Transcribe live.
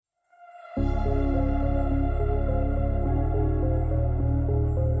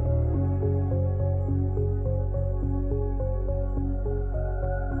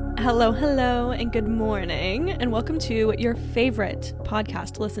Hello, hello, and good morning, and welcome to your favorite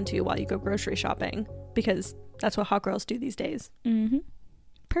podcast to listen to while you go grocery shopping, because that's what hot girls do these days. Mm-hmm.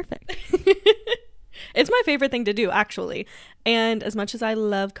 Perfect. It's my favorite thing to do, actually. And as much as I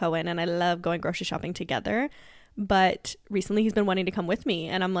love Cohen and I love going grocery shopping together, but recently he's been wanting to come with me,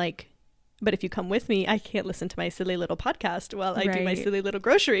 and I'm like, but if you come with me, I can't listen to my silly little podcast while I do my silly little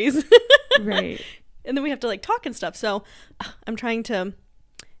groceries. Right. And then we have to like talk and stuff. So I'm trying to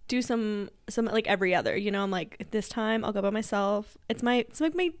do some like every other, you know, I'm like, this time I'll go by myself. It's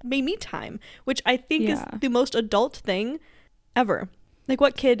like my me time, which I think is the most adult thing ever. Like,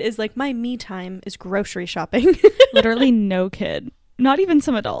 what kid is like, my me time is grocery shopping? Literally no kid, not even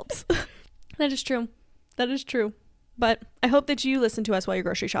some adults. That is true. But I hope that you listen to us while you're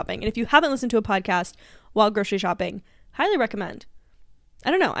grocery shopping. And if you haven't listened to a podcast while grocery shopping, highly recommend.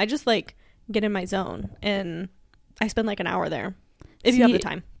 I don't know, I just like get in my zone and I spend like an hour there if you have the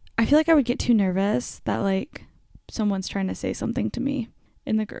time. I feel like I would get too nervous that like someone's trying to say something to me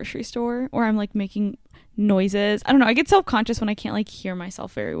in the grocery store, or I'm like making noises. I don't know, I get self-conscious when I can't like hear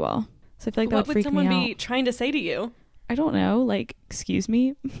myself very well. So I feel like that would freak me out. What would someone be trying to say to you? I don't know, like, excuse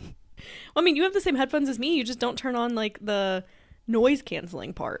me. Well, I mean, you have the same headphones as me, you just don't turn on like the noise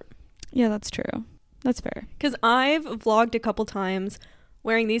canceling part. Yeah, that's true. That's fair. Because I've vlogged a couple times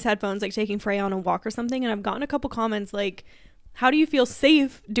wearing these headphones, like taking Freya on a walk or something, and I've gotten a couple comments like, how do you feel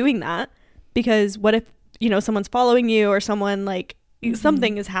safe doing that? Because what if, you know, someone's following you or someone like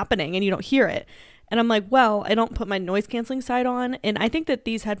something is happening and you don't hear it? And I'm like, well, I don't put my noise canceling side on. And I think that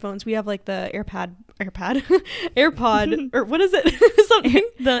these headphones, we have like the AirPod, or what is it? Something.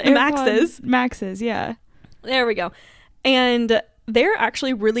 The Maxes, yeah. There we go. And they're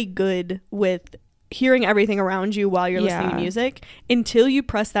actually really good with hearing everything around you while you're listening to music until you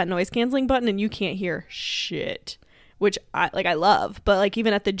press that noise canceling button and you can't hear shit, which I love. But like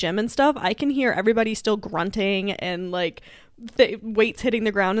even at the gym and stuff, I can hear everybody still grunting and like weights hitting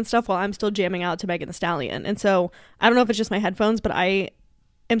the ground and stuff while I'm still jamming out to Megan Thee Stallion. And so I don't know if it's just my headphones, but I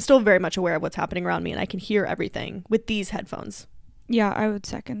am still very much aware of what's happening around me and I can hear everything with these headphones. Yeah, I would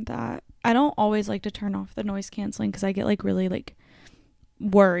second that. I don't always like to turn off the noise canceling because I get like really like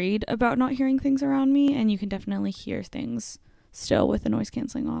worried about not hearing things around me, and you can definitely hear things still with the noise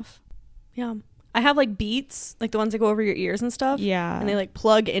canceling off. Yeah, I have like Beats, like the ones that go over your ears and stuff, and they like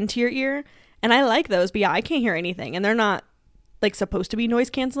plug into your ear, and I like those, but yeah, I can't hear anything, and they're not like supposed to be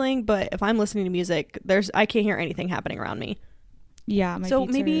noise canceling, but if I'm listening to music, I can't hear anything happening around me. Yeah, so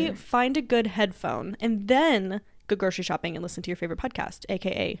maybe find a good headphone and then go grocery shopping and listen to your favorite podcast,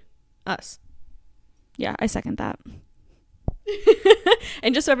 aka us. Yeah, I second that.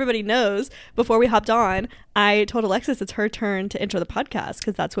 And just so everybody knows, before we hopped on, I told Alexis it's her turn to intro the podcast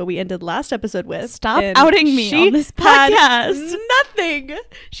because that's what we ended last episode with. Stop outing me on this podcast. Nothing.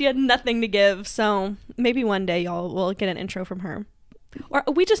 She had nothing to give. So maybe one day y'all will get an intro from her. Or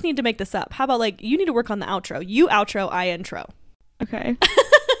we just need to make this up. How about like you need to work on the outro. You outro, I intro. Okay.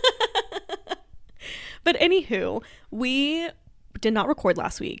 But anywho, we did not record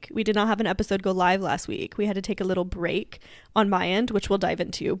last week. We did not have an episode go live last week. We had to take a little break on my end, which we'll dive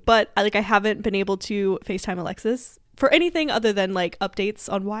into. But I haven't been able to FaceTime Alexis for anything other than like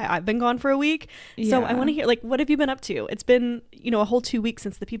updates on why I've been gone for a week. Yeah. So I want to hear like, what have you been up to? It's been, you know, a whole 2 weeks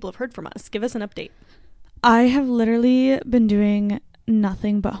since the people have heard from us. Give us an update. I have literally been doing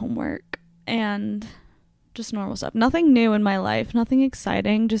nothing but homework and just normal stuff. Nothing new in my life. Nothing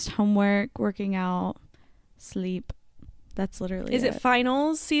exciting. Just homework, working out, sleep. That's literally Is it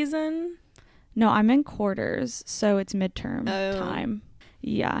finals season? No, I'm in quarters, so it's midterm time.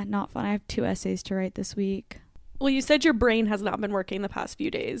 Yeah, not fun. I have 2 essays to write this week. Well, you said your brain has not been working the past few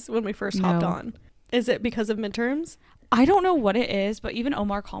days when we first hopped on. Is it because of midterms? I don't know what it is, but even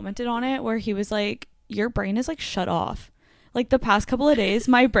Omar commented on it where he was like, your brain is like shut off. Like the past couple of days,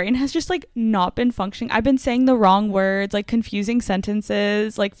 my brain has just like not been functioning. I've been saying the wrong words, like confusing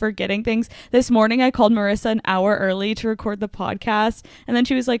sentences, like forgetting things. This morning, I called Marissa an hour early to record the podcast. And then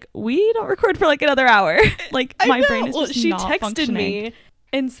she was like, we don't record for like another hour. Like my brain is just not functioning. She texted me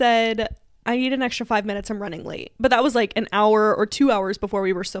and said, I need an extra 5 minutes. I'm running late. But that was like an hour or 2 hours before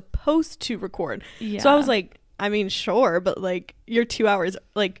we were supposed to record. Yeah. So I was like, I mean, sure. But like you're 2 hours,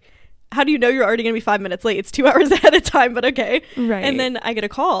 like, how do you know you're already going to be 5 minutes late? It's 2 hours ahead of time, but okay. Right. And then I get a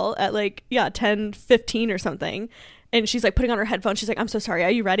call at like, 10:15 or something. And she's like putting on her headphones. She's like, I'm so sorry.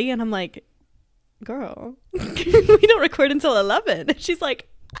 Are you ready? And I'm like, girl, we don't record until 11. And she's like,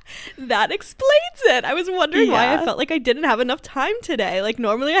 that explains it. I was wondering why I felt like I didn't have enough time today. Like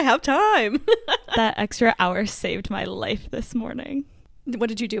normally I have time. That extra hour saved my life this morning. What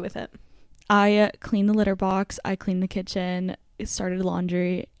did you do with it? I cleaned the litter box. I cleaned the kitchen. started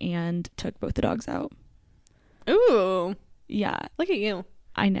laundry and took both the dogs out. Ooh. Yeah. Look at you.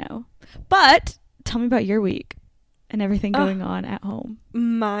 I know. But tell me about your week and everything going on at home.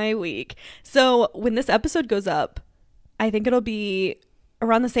 My week. So when this episode goes up, I think it'll be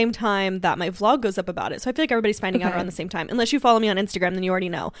around the same time that my vlog goes up about it. So I feel like everybody's finding out around the same time. Unless you follow me on Instagram, then you already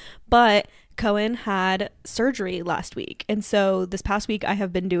know. But Cohen had surgery last week. And so this past week I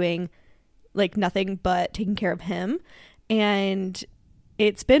have been doing like nothing but taking care of him. And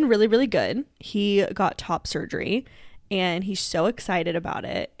it's been really, really good. He got top surgery and he's so excited about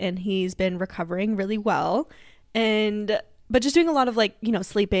it. And he's been recovering really well. But just doing a lot of like, you know,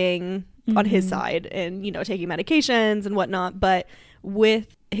 sleeping on his side and, you know, taking medications and whatnot. But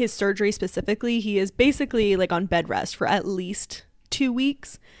with his surgery specifically, he is basically like on bed rest for at least 2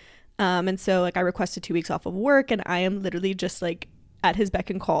 weeks. And so like I requested 2 weeks off of work and I am literally just like at his beck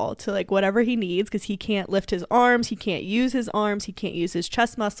and call to like whatever he needs, because he can't lift his arms, he can't use his arms, he can't use his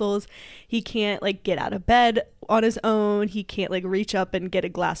chest muscles, he can't like get out of bed on his own, he can't like reach up and get a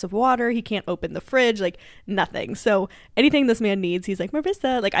glass of water, he can't open the fridge, like nothing. So anything this man needs, he's like,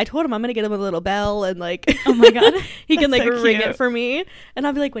 Marissa, like I told him I'm gonna get him a little bell and like oh my god he can like ring it for me and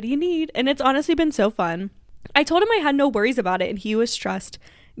I'll be like, what do you need? And it's honestly been so fun. I told him I had no worries about it and he was stressed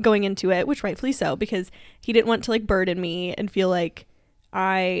going into it, which rightfully so, because he didn't want to like burden me and feel like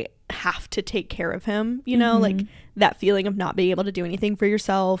I have to take care of him, you know, like that feeling of not being able to do anything for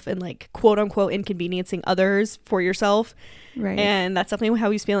yourself and like quote unquote inconveniencing others for yourself. Right. And that's definitely how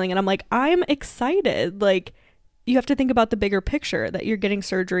he's feeling. And I'm like, I'm excited. Like, you have to think about the bigger picture that you're getting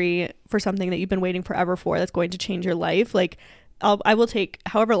surgery for something that you've been waiting forever for that's going to change your life. Like, I will take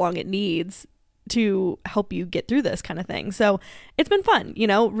however long it needs to help you get through this kind of thing. So it's been fun, you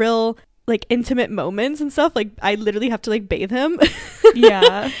know, real like intimate moments and stuff. Like I literally have to like bathe him.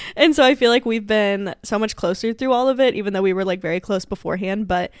 Yeah. And so I feel like we've been so much closer through all of it, even though we were like very close beforehand,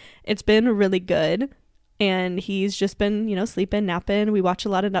 but it's been really good. And he's just been, you know, sleeping, napping. We watch a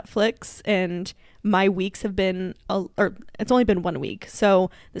lot of Netflix and my weeks have been, or it's only been 1 week.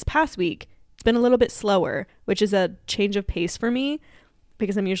 So this past week, it's been a little bit slower, which is a change of pace for me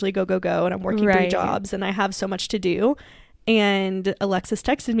because I'm usually go and I'm working 3 jobs and I have so much to do. And Alexis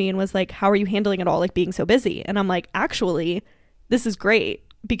texted me and was like, how are you handling it all, like being so busy? And I'm like, actually, this is great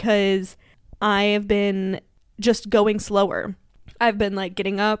because I have been just going slower. I've been like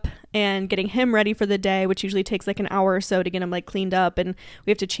getting up and getting him ready for the day, which usually takes like an hour or so to get him like cleaned up. And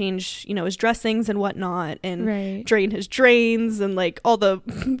we have to change, you know, his dressings and whatnot and drain his drains and like all the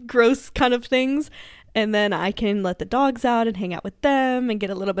gross kind of things. And then I can let the dogs out and hang out with them and get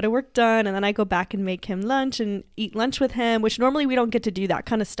a little bit of work done. And then I go back and make him lunch and eat lunch with him, which normally we don't get to do that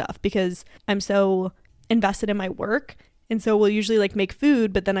kind of stuff because I'm so invested in my work. And so we'll usually like make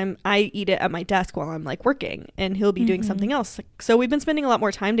food, but then I eat it at my desk while I'm like working and he'll be doing something else. So we've been spending a lot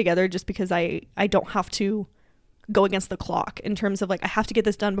more time together just because I don't have to go against the clock in terms of like, I have to get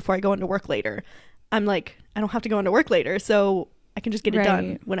this done before I go into work later. I'm like, I don't have to go into work later. So I can just get it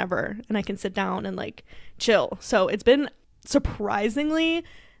done whenever and I can sit down and like chill. So it's been surprisingly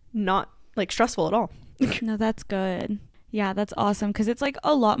not like stressful at all. No, that's good. Yeah, that's awesome. Cause it's like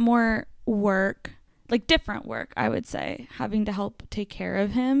a lot more work, like different work, I would say, having to help take care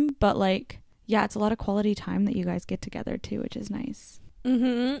of him. But like, yeah, it's a lot of quality time that you guys get together too, which is nice.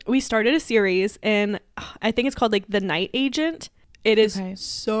 We started a series and I think it's called like The Night Agent. It is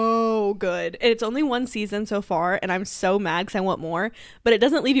so good. It's only 1 season so far, and I'm so mad because I want more. But it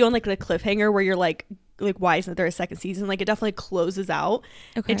doesn't leave you on like the cliffhanger where you're like, why isn't there a second season? Like, it definitely closes out.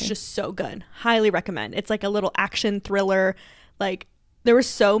 It's just so good. Highly recommend. It's like a little action thriller. Like, there were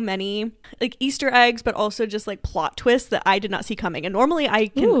so many like Easter eggs, but also just like plot twists that I did not see coming. And normally I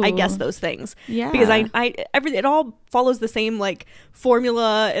guess those things. Yeah. Because it all follows the same like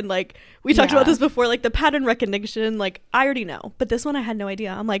formula and like we talked about this before, like the pattern recognition, like I already know. But this one I had no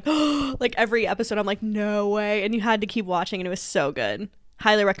idea. I'm like, oh, like every episode I'm like, no way. And you had to keep watching and it was so good.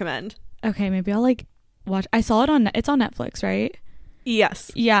 Highly recommend. Okay, maybe I'll like watch. I saw it's on Netflix, right? Yes.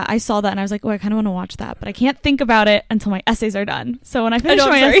 Yeah, I saw that and I was like, oh, I kind of want to watch that, but I can't think about it until my essays are done. So when I finish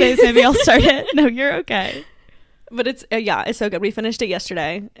my essays, maybe I'll start it. No, you're okay. But it's it's so good. We finished it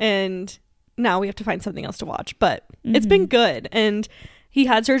yesterday and now we have to find something else to watch, but it's been good. And he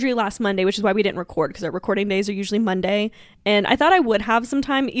had surgery last Monday, which is why we didn't record because our recording days are usually Monday. And I thought I would have some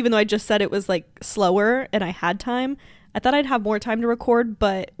time, even though I just said it was like slower and I had time. I thought I'd have more time to record,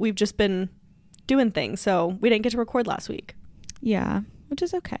 but we've just been doing things. So we didn't get to record last week. Yeah, which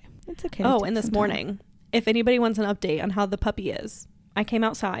is okay. It's okay. Oh, and this morning, if anybody wants an update on how the puppy is, I came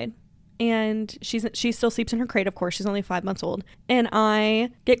outside and she still sleeps in her crate. Of course, she's only 5 months old. And I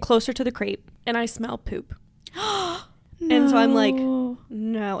get closer to the crate and I smell poop. No. And so I'm like,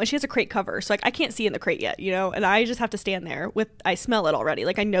 no. And she has a crate cover. So like I can't see in the crate yet, you know? And I just have to stand there I smell it already.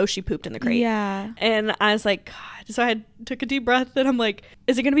 Like I know she pooped in the crate. Yeah. And I was like, God. So I took a deep breath and I'm like,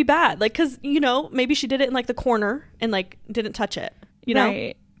 is it going to be bad? Like, cause you know, maybe she did it in like the corner and like didn't touch it, you know?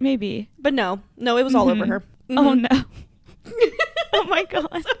 Right. Maybe. But no, it was all over her. Mm-hmm. Oh no. Oh my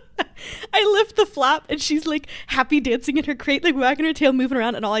God. I lift the flap and she's like happy dancing in her crate, like wagging her tail, moving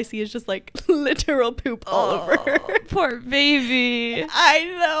around, and all I see is just like literal poop all over her. Poor baby. I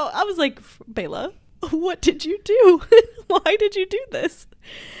know. I was like, Bela, what did you do? Why did you do this?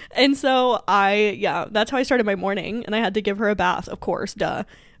 And so that's how I started my morning, and I had to give her a bath, of course,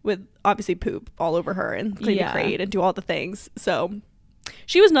 with obviously poop all over her and clean the crate and do all the things. So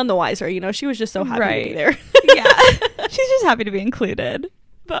she was none the wiser, you know. She was just so happy to be there. Yeah. She's just happy to be included.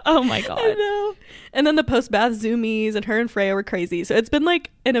 But oh my God. I know. And then the post-bath zoomies, and her and Freya were crazy. So it's been like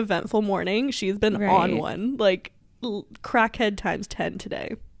an eventful morning. She's been on one, like crackhead times 10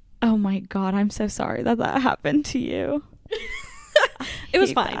 today. Oh my God. I'm so sorry that happened to you. It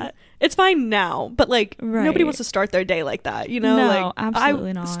was fine. That. It's fine now, but like nobody wants to start their day like that, you know? No, like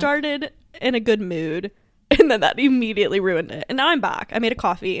absolutely I not. Started in a good mood, and then that immediately ruined it. And now I'm back. I made a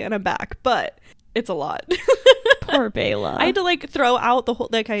coffee and I'm back, but it's a lot. Poor Bela. I had to like throw out the whole,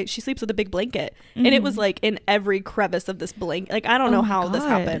 like she sleeps with a big blanket, and it was like in every crevice of this blanket. Like I don't know how this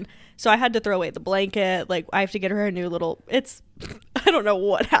happened. So I had to throw away the blanket. Like I have to get her a new little, I don't know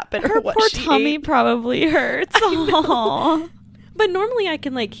what happened. Her poor tummy probably hurts. But normally I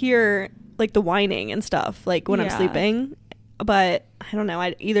can like hear like the whining and stuff like when I'm sleeping. But I don't know.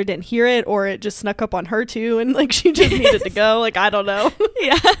 I either didn't hear it or it just snuck up on her too. And like she just needed to go. Like, I don't know.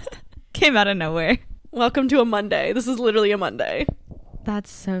 Yeah. Came out of nowhere. Welcome to a Monday. This is literally a Monday. That's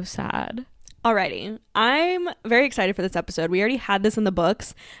so sad. Alrighty. I'm very excited for this episode. We already had this in the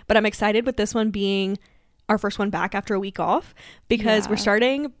books, but I'm excited with this one being our first one back after a week off, because we're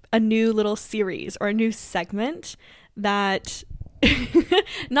starting a new little series or a new segment that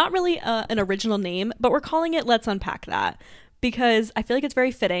not really an original name, but we're calling it Let's Unpack That, because I feel like it's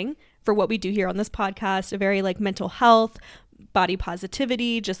very fitting for what we do here on this podcast, a very like mental health, body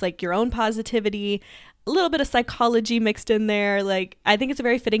positivity, just like your own positivity, a little bit of psychology mixed in there. Like I think it's a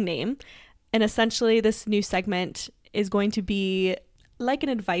very fitting name. And essentially this new segment is going to be like an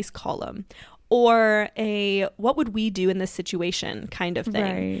advice column or a what would we do in this situation kind of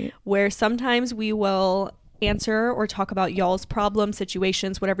thing, where sometimes we will answer or talk about y'all's problems,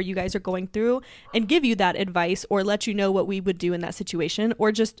 situations, whatever you guys are going through, and give you that advice or let you know what we would do in that situation,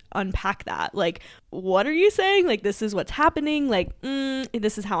 or just unpack that. Like, what are you saying? Like, this is what's happening. Like,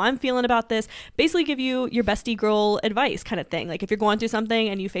 this is how I'm feeling about this. Basically give you your bestie girl advice kind of thing. Like if you're going through something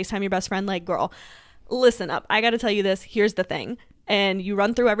and you FaceTime your best friend, like, girl, listen up. I got to tell you this. Here's the thing. And you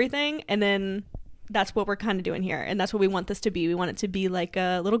run through everything, and then that's what we're kind of doing here. And that's what we want this to be. We want it to be like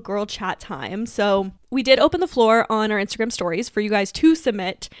a little girl chat time. So we did open the floor on our Instagram stories for you guys to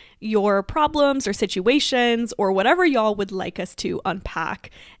submit your problems or situations or whatever y'all would like us to unpack.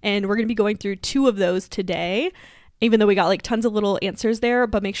 And we're going to be going through 2 of those today, even though we got like tons of little answers there.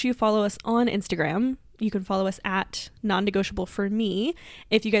 But make sure you follow us on Instagram. You can follow us at non-negotiable for me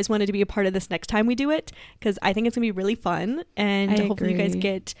if you guys wanted to be a part of this next time we do it, because I think it's gonna be really fun, and hopefully you guys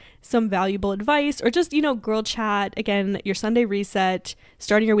get some valuable advice or just, you know, girl chat. Again, your Sunday reset,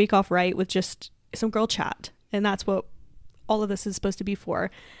 starting your week off right with just some girl chat. And that's what all of this is supposed to be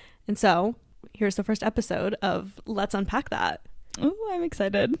for. And so here's the first episode of Let's Unpack That. Oh, I'm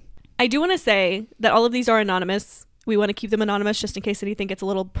excited. I do want to say that all of these are anonymous. We want to keep them anonymous just in case anything gets a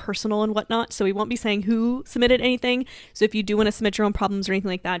little personal and whatnot. So we won't be saying who submitted anything. So if you do want to submit your own problems or anything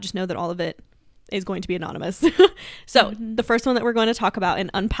like that, just know that all of it is going to be anonymous. So the first one that we're going to talk about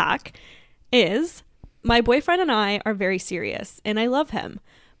and unpack is, my boyfriend and I are very serious and I love him,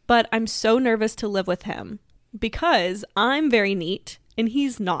 but I'm so nervous to live with him because I'm very neat and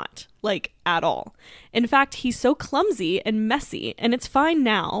he's not, like, at all. In fact, he's so clumsy and messy, and it's fine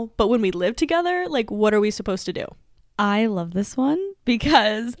now, but when we live together, like, what are we supposed to do? I love this one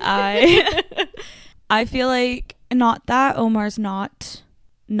because I feel like not that Omar's not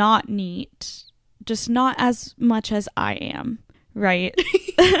neat, just not as much as I am, right?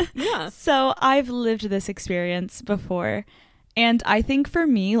 Yeah. So I've lived this experience before, and I think for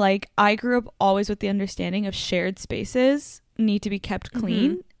me, like, I grew up always with the understanding of shared spaces need to be kept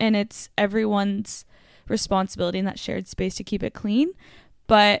clean, and it's everyone's responsibility in that shared space to keep it clean.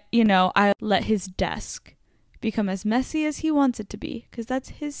 But, you know, I let his desk become as messy as he wants it to be because that's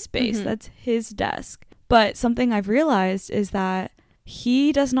his space, that's his desk. But something I've realized is that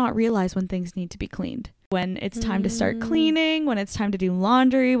he does not realize when things need to be cleaned, when it's time to start cleaning, when it's time to do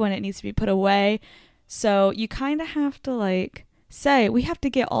laundry, when it needs to be put away. So you kind of have to like say, we have to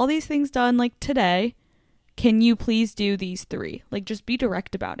get all these things done like today. Can you please do these 3? Like, just be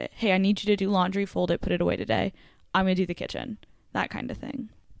direct about it. Hey, I need you to do laundry, fold it, put it away today. I'm going to do the kitchen. That kind of thing.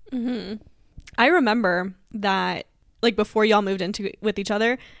 Mm-hmm. I remember that, like, before y'all moved into with each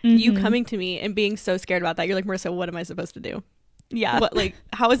other, you coming to me and being so scared about that. You're like, Marissa, what am I supposed to do? Yeah. What, like,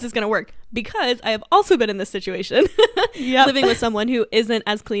 how is this going to work? Because I have also been in this situation, living with someone who isn't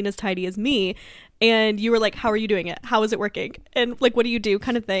as clean as tidy as me. And you were like, how are you doing it? How is it working? And like, what do you do,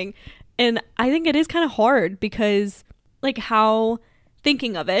 kind of thing. And I think it is kind of hard because, like,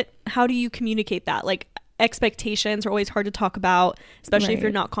 thinking of it, how do you communicate that? Like, expectations are always hard to talk about, especially if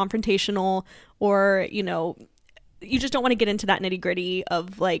you're not confrontational, or, you know, you just don't want to get into that nitty gritty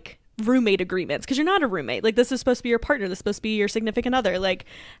of like roommate agreements, because you're not a roommate. Like, this is supposed to be your partner. This is supposed to be your significant other. Like,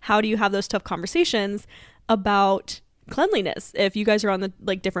 how do you have those tough conversations about cleanliness if you guys are on the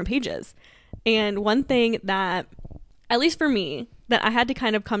like different pages? And one thing that, at least for me, that I had to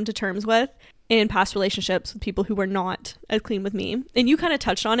kind of come to terms with in past relationships with people who were not as clean with me, and you kind of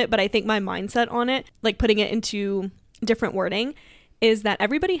touched on it, but I think my mindset on it, like putting it into different wording, is that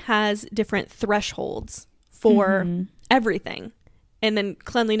everybody has different thresholds for everything. And then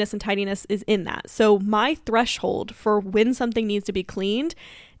cleanliness and tidiness is in that. So my threshold for when something needs to be cleaned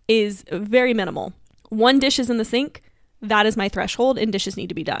is very minimal. 1 dish is in the sink. That is my threshold, and dishes need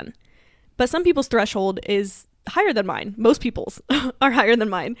to be done. But some people's threshold is higher than mine. Most people's are higher than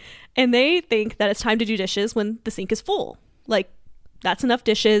mine. And they think that it's time to do dishes when the sink is full. Like, that's enough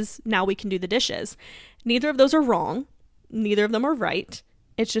dishes. Now we can do the dishes. Neither of those are wrong. Neither of them are right.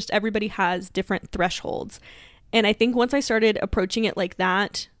 It's just everybody has different thresholds. And I think once I started approaching it like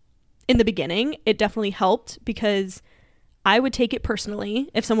that in the beginning, it definitely helped, because I would take it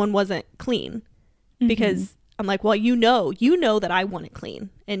personally if someone wasn't clean, because I'm like, well, you know that I want it clean,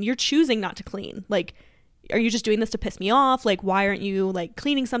 and you're choosing not to clean. Like, are you just doing this to piss me off? Like, why aren't you like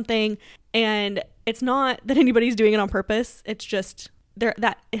cleaning something? And it's not that anybody's doing it on purpose. It's just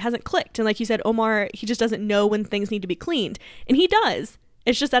that it hasn't clicked. And like you said, Omar, he just doesn't know when things need to be cleaned, and he does.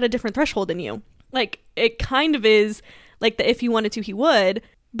 It's just at a different threshold than you. Like, it kind of is like the if he wanted to, he would,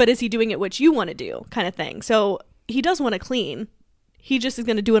 but is he doing it what you want to do kind of thing? So he does want to clean. He just is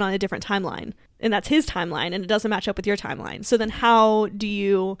going to do it on a different timeline, and that's his timeline, and it doesn't match up with your timeline. So then how do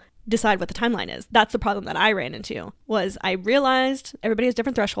you decide what the timeline is? That's the problem that I ran into. Was I realized everybody has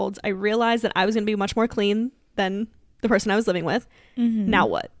different thresholds. I realized that I was going to be much more clean than the person I was living with. Now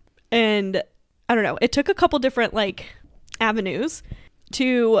what? And I don't know. It took a couple different like avenues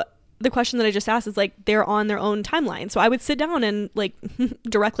to the question that I just asked. Is like, they're on their own timeline. So I would sit down and like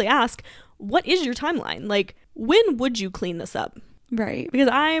directly ask, what is your timeline? Like, when would you clean this up? Right. Because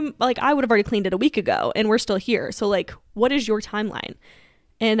I'm like, I would have already cleaned it a week ago and we're still here. So like, what is your timeline?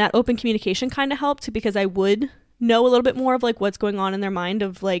 And that open communication kind of helped, because I would know a little bit more of like what's going on in their mind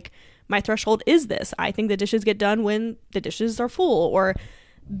of like, my threshold is this. I think the dishes get done when the dishes are full, or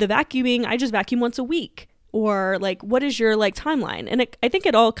the vacuuming, I just vacuum once a week, or like, what is your like timeline? And I think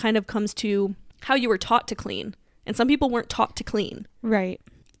it all kind of comes to how you were taught to clean. And some people weren't taught to clean. Right.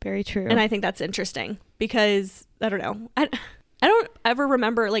 Very true. And I think that's interesting, because I don't know. I don't ever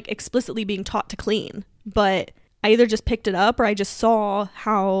remember like explicitly being taught to clean, but I either just picked it up, or I just saw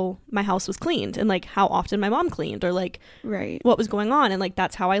how my house was cleaned, and like how often my mom cleaned, or like what was going on. And like,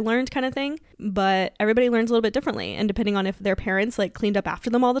 that's how I learned, kind of thing. But everybody learns a little bit differently. And depending on if their parents like cleaned up after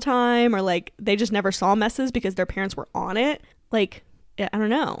them all the time, or like they just never saw messes because their parents were on it. Like, I don't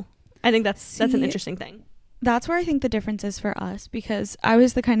know. I think that's an interesting thing. That's where I think the difference is for us, because I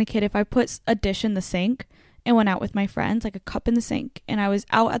was the kind of kid, if I put a dish in the sink and went out with my friends, like a cup in the sink, and I was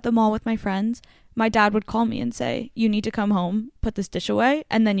out at the mall with my friends, my dad would call me and say, you need to come home, put this dish away,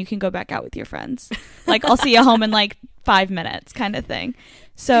 and then you can go back out with your friends. Like, I'll see you home in like 5 minutes, kind of thing.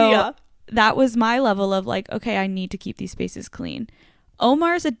 So that was my level of like, okay, I need to keep these spaces clean.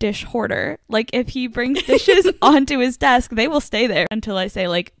 Omar's a dish hoarder. Like, if he brings dishes onto his desk, they will stay there until I say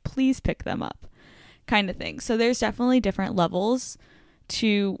like, please pick them up, kind of thing. So there's definitely different levels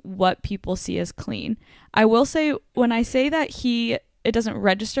to what people see as clean. I will say, when I say that it doesn't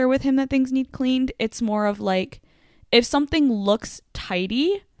register with him that things need cleaned, it's more of like, if something looks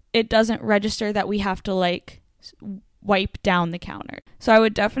tidy, it doesn't register that we have to like wipe down the counter. So I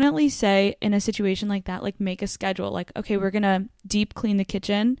would definitely say, in a situation like that, like, make a schedule. Like, okay, we're gonna deep clean the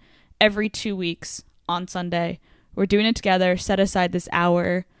kitchen every 2 weeks on Sunday. We're doing it together. Set aside this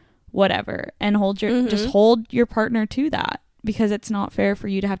hour, whatever, and just hold your partner to that, because it's not fair for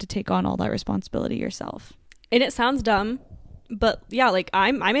you to have to take on all that responsibility yourself. And it sounds dumb, But yeah, like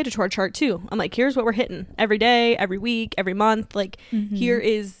I made a chore chart too. I'm like, here's what we're hitting every day, every week, every month. Like here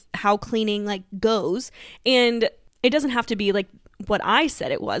is how cleaning like goes. And it doesn't have to be like what I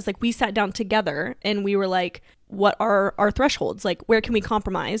said it was. Like we sat down together and we were like, what are our thresholds? Like where can we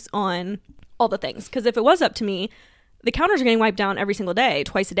compromise on all the things? Because if it was up to me, the counters are getting wiped down every single day,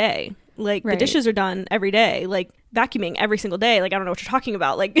 twice a day. Like the dishes are done every day, like vacuuming every single day. Like I don't know what you're talking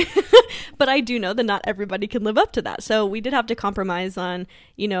about. Like, but I do know that not everybody can live up to that. So we did have to compromise on,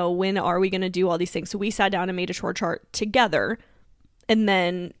 you know, when are we going to do all these things? So we sat down and made a chore chart together and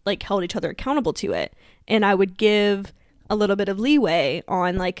then like held each other accountable to it. And I would give a little bit of leeway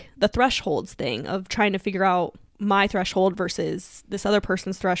on like the thresholds thing of trying to figure out my threshold versus this other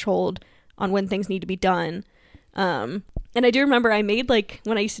person's threshold on when things need to be done. And I do remember I made like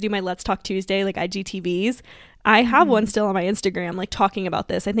when I used to do my Let's Talk Tuesday, like IGTVs, I have one still on my Instagram, like talking about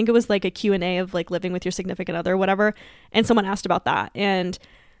this. I think it was like a Q&A of like living with your significant other or whatever. And someone asked about that. And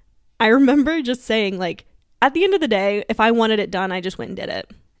I remember just saying like, at the end of the day, if I wanted it done, I just went and did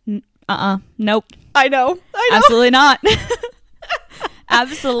it. Nope. I know. Absolutely not.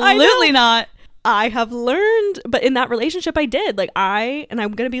 Absolutely not. I have learned, but in that relationship I did. Like I'm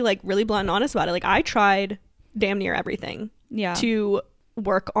going to be like really blunt and honest about it. Like I tried damn near everything to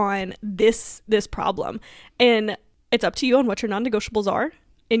work on this problem. And it's up to you on what your non-negotiables are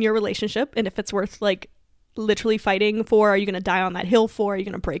in your relationship. And if it's worth like literally fighting for, are you going to die on that hill for, are you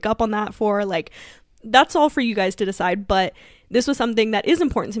going to break up on that for? Like that's all for you guys to decide. But this was something that is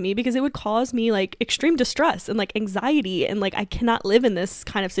important to me because it would cause me like extreme distress and like anxiety and like I cannot live in this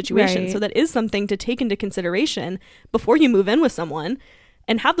kind of situation. Right. So that is something to take into consideration before you move in with someone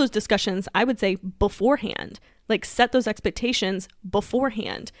and have those discussions, I would say beforehand, like set those expectations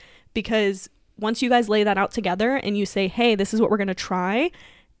beforehand, because once you guys lay that out together and you say, hey, this is what we're going to try,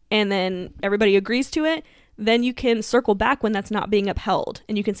 and then everybody agrees to it, then you can circle back when that's not being upheld.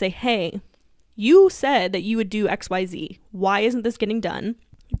 And you can say, hey, you said that you would do XYZ. Why isn't this getting done?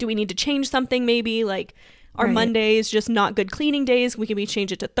 Do we need to change something maybe? Like are Mondays just not good cleaning days? We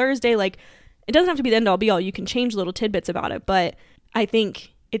change it to Thursday. Like it doesn't have to be the end all be all. You can change little tidbits about it. But I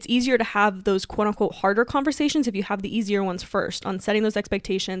think it's easier to have those quote unquote harder conversations if you have the easier ones first on setting those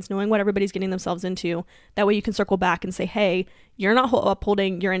expectations, knowing what everybody's getting themselves into. That way you can circle back and say, hey, you're not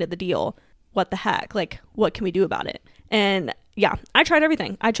upholding your end of the deal. What the heck? Like, what can we do about it? And yeah, I tried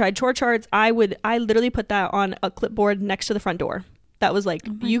everything. I tried chore charts. I literally put that on a clipboard next to the front door. That was like,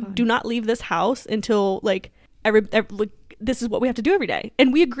 God. Do not leave this house until like this is what we have to do every day.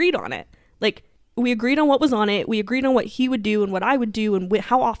 And we agreed on it. Like we agreed on what was on it. We agreed on what he would do and what I would do and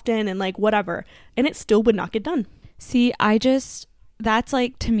how often and like whatever. And it still would not get done. See, that's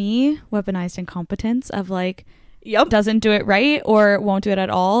like to me, weaponized incompetence of like, doesn't do it right or won't do it at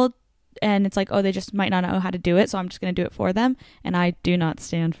all. And it's like, oh, they just might not know how to do it, so I'm just going to do it for them. And I do not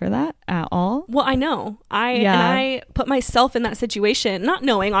stand for that at all. Well, I know. I put myself in that situation, not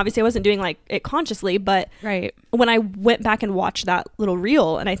knowing, obviously I wasn't doing like it consciously, but when I went back and watched that little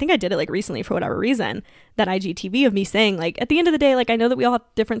reel, and I think I did it like recently for whatever reason, that IGTV of me saying like, at the end of the day, like I know that we all have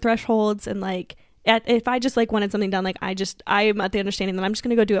different thresholds, and like if I just like wanted something done, like I'm at the understanding that I'm just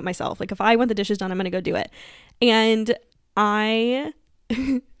going to go do it myself. Like if I want the dishes done, I'm going to go do it. And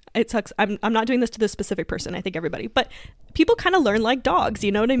it sucks. I'm not doing this to this specific person. I think everybody, but people kind of learn like dogs, you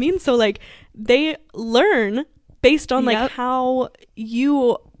know what I mean? So like they learn based on like how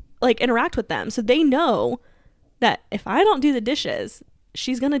you like interact with them. So they know that if I don't do the dishes,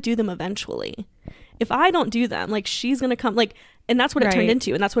 she's going to do them eventually. If I don't do them, like she's going to come like, and that's what it turned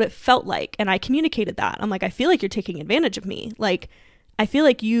into. And that's what it felt like. And I communicated that. I'm like, I feel like you're taking advantage of me. Like, I feel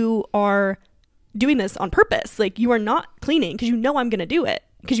like you are doing this on purpose. Like you are not cleaning because you know I'm going to do it.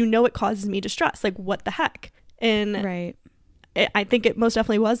 Because you know it causes me distress. Like, what the heck? And I think it most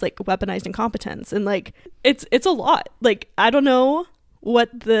definitely was like weaponized incompetence. And like, it's a lot. Like, I don't know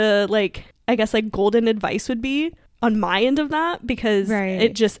what the like, I guess like golden advice would be on my end of that. Because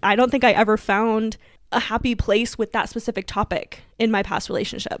I don't think I ever found a happy place with that specific topic in my past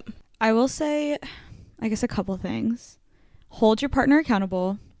relationship. I will say, I guess a couple things. Hold your partner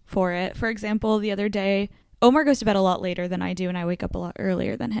accountable for it. For example, the other day, Omar goes to bed a lot later than I do, and I wake up a lot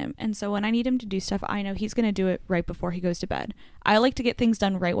earlier than him. And so when I need him to do stuff, I know he's going to do it right before he goes to bed. I like to get things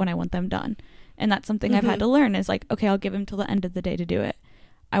done right when I want them done. And that's something I've had to learn is like, okay, I'll give him till the end of the day to do it.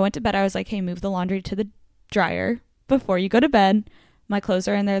 I went to bed. I was like, hey, move the laundry to the dryer before you go to bed. My clothes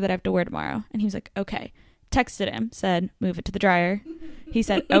are in there that I have to wear tomorrow. And he was like, okay. Texted him, said, move it to the dryer. He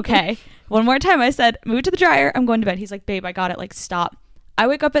said, okay. One more time I said, move it to the dryer. I'm going to bed. He's like, babe, I got it. Like, stop. I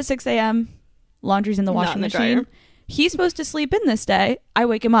wake up at 6 a.m. Laundry's in the washing machine. He's supposed to sleep in this day. I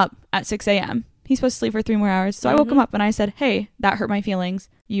wake him up at 6 a.m. He's supposed to sleep for 3 more hours. So I woke him up and I said, hey, that hurt my feelings.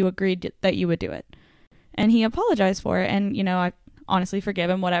 You agreed that you would do it. And he apologized for it. And, you know, I honestly forgive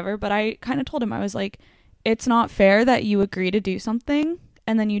him, whatever. But I kind of told him, I was like, it's not fair that you agree to do something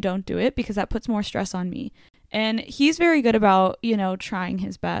and then you don't do it, because that puts more stress on me. And he's very good about, you know, trying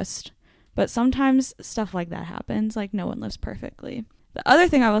his best. But sometimes stuff like that happens. Like, no one lives perfectly. The other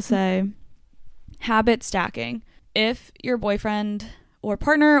thing I will say, habit stacking. If your boyfriend or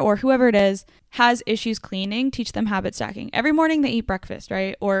partner or whoever it is has issues cleaning, teach them habit stacking. Every morning they eat breakfast,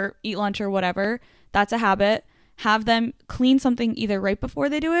 right? Or eat lunch or whatever. That's a habit. Have them clean something either right before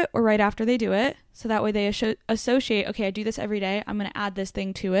they do it or right after they do it. So that way they associate, okay, I do this every day. I'm going to add this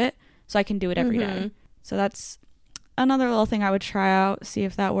thing to it so I can do it every day. So that's another little thing I would try out, see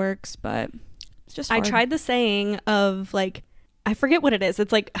if that works. But it's just hard. I tried the saying of like, I forget what it is.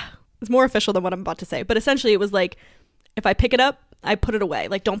 It's like, it's more official than what I'm about to say. But essentially it was like, if I pick it up, I put it away.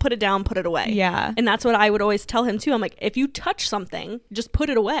 Like, don't put it down, put it away. Yeah. And that's what I would always tell him too. I'm like, if you touch something, just put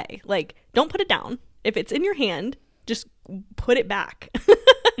it away. Like, don't put it down. If it's in your hand, just put it back.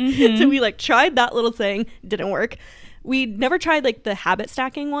 So we like tried that little thing. Didn't work. We never tried like the habit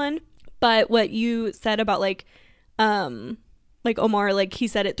stacking one. But what you said about like Omar, like he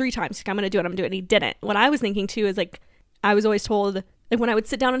said it 3 times. Like, I'm going to do it. I'm going to do it. And he didn't. What I was thinking too is like, I was always told, like when I would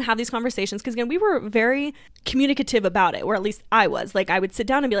sit down and have these conversations, because again, we were very communicative about it, or at least I was. Like I would sit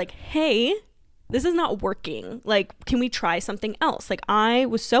down and be like, hey, this is not working. Like, can we try something else? Like I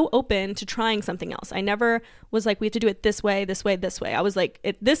was so open to trying something else. I never was like, we have to do it this way, this way, this way. I was like,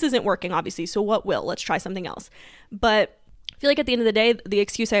 this isn't working, obviously. So what will? Let's try something else. But I feel like at the end of the day, the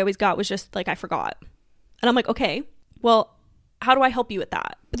excuse I always got was just like, I forgot. And I'm like, okay, well, how do I help you with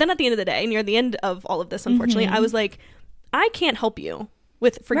that? But then at the end of the day, near the end of all of this, unfortunately, I was like, I can't help you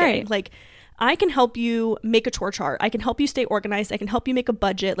with forgetting. Right. Like, I can help you make a chore chart. I can help you stay organized. I can help you make a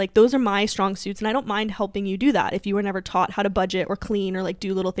budget. Like, those are my strong suits. And I don't mind helping you do that if you were never taught how to budget or clean or like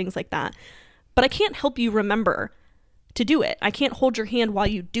do little things like that. But I can't help you remember to do it. I can't hold your hand while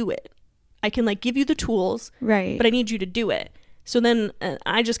you do it. I can like give you the tools, right? But I need you to do it. So then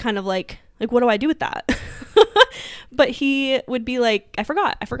I just kind of like, what do I do with that? But he would be like, I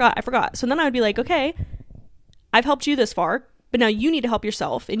forgot. So then I would be like, okay, I've helped you this far, but now you need to help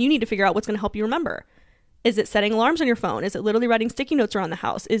yourself and you need to figure out what's going to help you remember. Is it setting alarms on your phone? Is it literally writing sticky notes around the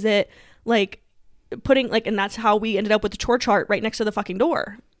house? Is it like putting like, and that's how we ended up with the chore chart right next to the fucking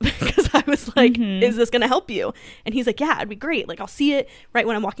door. Because I was like, is this going to help you? And he's like, yeah, it'd be great. Like I'll see it right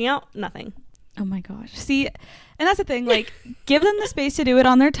when I'm walking out. Nothing. Oh my gosh. See, and that's the thing, like give them the space to do it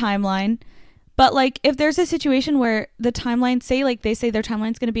on their timeline. But like if there's a situation where the timeline, say like they say their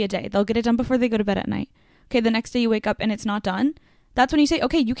timeline's going to be a day, they'll get it done before they go to bed at night. Okay, the next day you wake up and it's not done. That's when you say,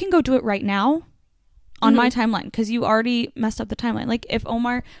 okay, you can go do it right now on my timeline, because you already messed up the timeline. Like if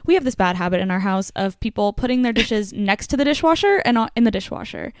Omar, we have this bad habit in our house of people putting their dishes next to the dishwasher and in the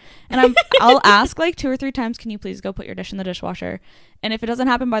dishwasher. And I'll ask like 2 or 3 times, can you please go put your dish in the dishwasher? And if it doesn't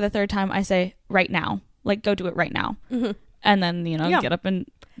happen by the 3rd time, I say right now, like go do it right now. And then, get up and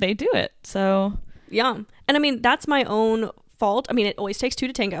they do it. So yeah. And I mean, that's my own fault. I mean, it always takes 2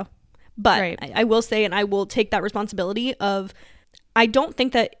 to tango. But right. I will say, and I will take that responsibility of, I don't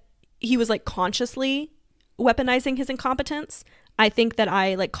think that he was like consciously weaponizing his incompetence. I think that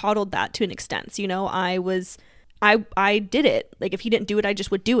I like coddled that to an extent. I did it. Like if he didn't do it, I just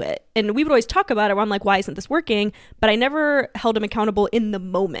would do it. And we would always talk about it where I'm like, why isn't this working? But I never held him accountable in the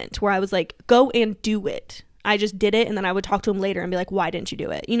moment where I was like, go and do it. I just did it. And then I would talk to him later and be like, why didn't you do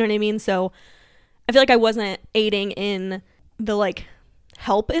it? You know what I mean? So I feel like I wasn't aiding in the like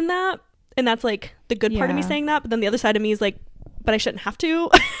help in that. And that's like the good part of me saying that. But then the other side of me is like, but I shouldn't have to.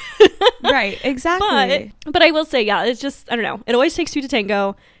 Right, exactly. But I will say, yeah, it's just, I don't know. It always takes 2 to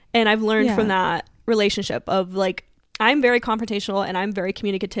tango. And I've learned from that relationship of like, I'm very confrontational and I'm very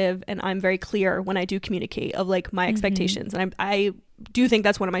communicative and I'm very clear when I do communicate of like my expectations. And I do think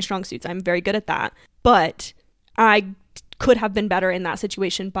that's one of my strong suits. I'm very good at that. But I could have been better in that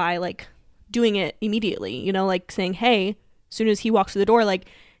situation by like doing it immediately, like saying, hey, as soon as he walks through the door, like,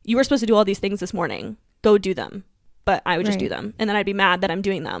 you were supposed to do all these things this morning. Go do them. But I would just do them. And then I'd be mad that I'm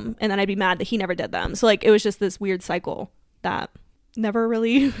doing them. And then I'd be mad that he never did them. So like it was just this weird cycle that never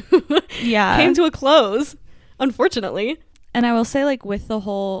really came to a close, unfortunately. And I will say like with the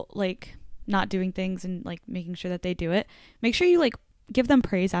whole like not doing things and like making sure that they do it, make sure you like give them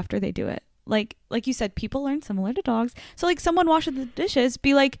praise after they do it. Like you said, people learn similar to dogs. So like someone washes the dishes,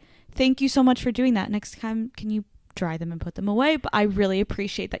 be like, thank you so much for doing that. Next time, can you dry them and put them away? But I really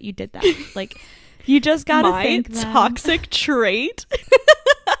appreciate that you did that. Like you just gotta thank them. My toxic trait.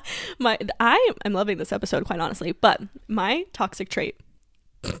 I'm loving this episode, quite honestly, but my toxic trait,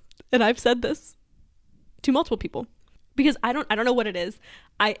 and I've said this to multiple people, because I don't know what it is.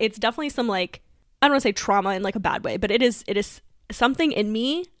 It's definitely some like, I don't want to say trauma in like a bad way, but it is something in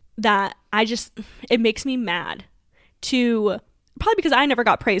me that it makes me mad to, probably because I never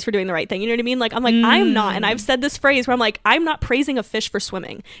got praised for doing the right thing. You know what I mean? Like, I'm like, I am not. And I've said this phrase where I'm like, I'm not praising a fish for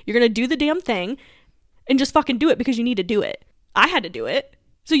swimming. You're going to do the damn thing and just fucking do it because you need to do it. I had to do it,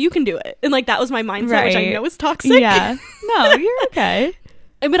 so you can do it. And like, that was my mindset, which I know is toxic. Yeah. No, you're okay.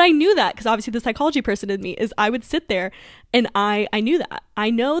 But I knew that because obviously the psychology person in me is, I would sit there and I knew that. I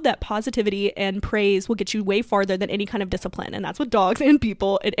know that positivity and praise will get you way farther than any kind of discipline. And that's with dogs and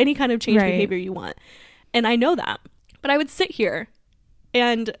people and any kind of change behavior you want. And I know that. But I would sit here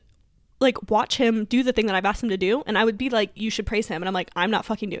and like watch him do the thing that I've asked him to do. And I would be like, you should praise him. And I'm like, I'm not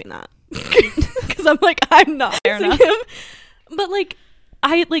fucking doing that. Because I'm like, I'm not praising him. But like,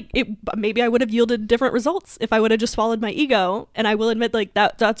 maybe I would have yielded different results if I would have just swallowed my ego. And I will admit, like,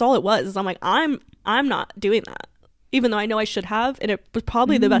 that's all it was. I'm like, I'm not doing that, even though I know I should have, and it was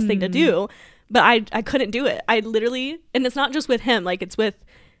probably the best thing to do, but I couldn't do it. I literally, and it's not just with him, like, it's with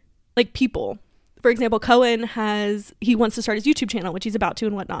like people. For example, Cohen he wants to start his YouTube channel, which he's about to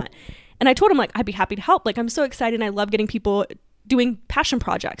and whatnot. And I told him, like, I'd be happy to help. Like, I'm so excited and I love getting people doing passion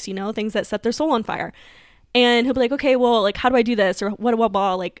projects, you know, things that set their soul on fire. And he'll be like, okay, well, like, how do I do this? Or what,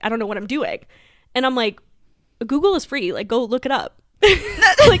 like, I don't know what I'm doing. And I'm like, Google is free. Like, go look it up.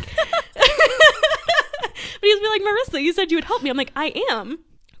 Like, but he'll be like, Marissa, you said you would help me. I'm like, I am.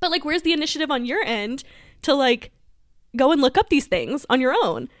 But like, where's the initiative on your end to like go and look up these things on your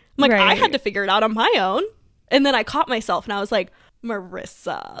own? I'm like, I had to figure it out on my own. And then I caught myself and I was like,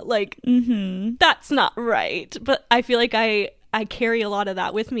 Marissa, like, that's not right. But I feel like I carry a lot of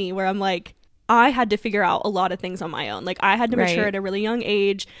that with me, where I'm like, I had to figure out a lot of things on my own. Like, I had to mature at a really young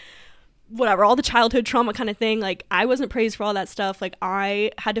age, whatever, all the childhood trauma kind of thing. Like, I wasn't praised for all that stuff. Like,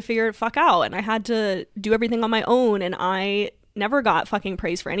 I had to figure it fuck out, and I had to do everything on my own, and I never got fucking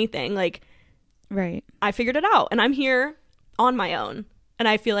praised for anything. Like, I figured it out, and I'm here on my own. And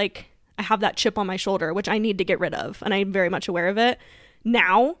I feel like I have that chip on my shoulder, which I need to get rid of. And I'm very much aware of it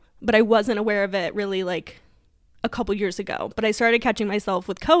now, but I wasn't aware of it really like a couple years ago. But I started catching myself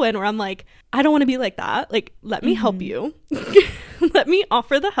with Cohen, where I'm like, I don't want to be like that. Like, let me help you. Let me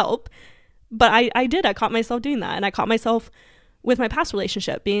offer the help. But I did. I caught myself doing that. And I caught myself with my past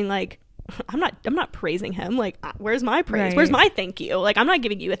relationship being like, I'm not praising him. Like, where's my praise? Where's my thank you? Like, I'm not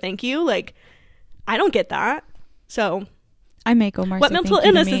giving you a thank you. Like, I don't get that. So I make Omar what say mental thank you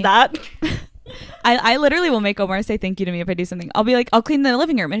illness to me. is that? I literally will make Omar say thank you to me if I do something. I'll be like, I'll clean the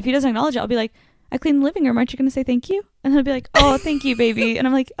living room. And if he doesn't acknowledge it, I'll be like, I cleaned the living room. Aren't you going to say thank you? And he'll be like, oh, thank you, baby. And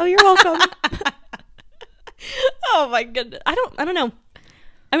I'm like, oh, you're welcome. Oh my goodness. I don't know.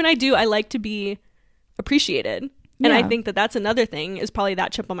 I mean, I do. I like to be appreciated. And I think that that's another thing, is probably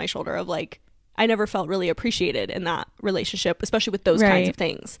that chip on my shoulder of like, I never felt really appreciated in that relationship, especially with those kinds of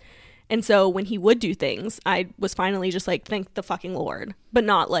things. And so when he would do things, I was finally just like, thank the fucking Lord. But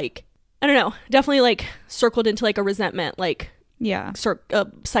not like, I don't know, definitely like circled into like a resentment, like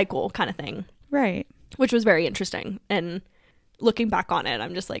cycle kind of thing. Right. Which was very interesting. And looking back on it,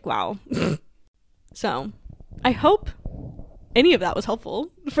 I'm just like, wow. So I hope any of that was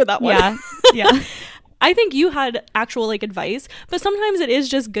helpful for that one. Yeah. Yeah. I think you had actual like advice, but sometimes it is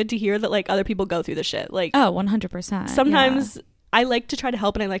just good to hear that like other people go through the shit. Like, oh, 100%. Sometimes I like to try to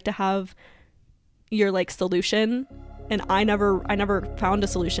help, and I like to have your like solution. And I never found a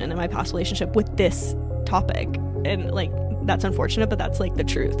solution in my past relationship with this topic. And like, that's unfortunate, but that's like the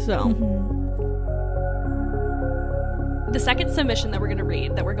truth. So the second submission that we're going to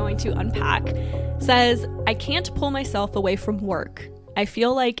read, that we're going to unpack, says, I can't pull myself away from work. I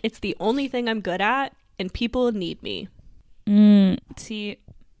feel like it's the only thing I'm good at, and people need me. See,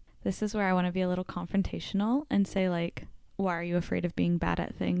 this is where I want to be a little confrontational and say, like, why are you afraid of being bad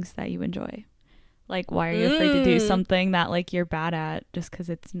at things that you enjoy? Like, why are you afraid to do something that like you're bad at just because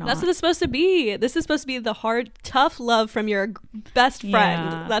it's not? That's what it's supposed to be. This is supposed to be the hard, tough love from your best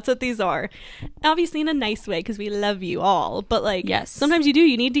friend. Yeah. That's what these are. Obviously in a nice way, because we love you all. But like, sometimes you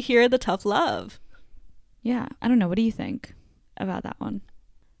need to hear the tough love. Yeah. I don't know. What do you think about that one?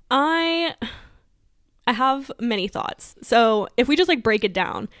 I have many thoughts. So if we just like break it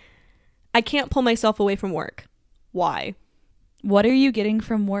down, I can't pull myself away from work. Why? What are you getting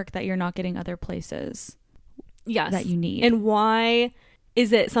from work that you're not getting other places? Yes. That you need. And why?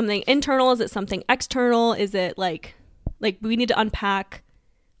 Is it something internal? Is it something external? Is it like we need to unpack,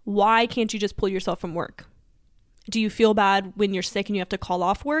 why can't you just pull yourself from work? Do you feel bad when you're sick and you have to call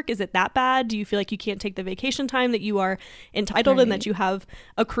off work? Is it that bad? Do you feel like you can't take the vacation time that you are entitled and that you have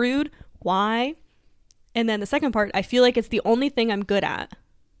accrued? Why? And then the second part, I feel like it's the only thing I'm good at.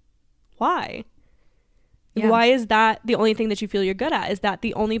 Why? Yeah. Why is that the only thing that you feel you're good at? Is that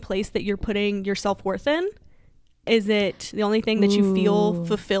the only place that you're putting your self-worth in? Is it the only thing that you feel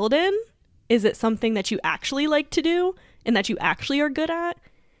fulfilled in? Is it something that you actually like to do and that you actually are good at?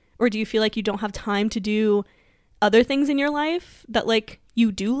 Or do you feel like you don't have time to do other things in your life that like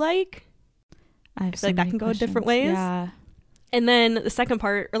you do like? I feel like that can go different ways. Yeah. And then the second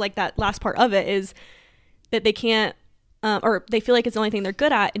part, or like that last part of it, is that they can't, or they feel like it's the only thing they're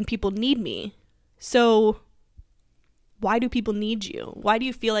good at and people need me. So why do people need you? Why do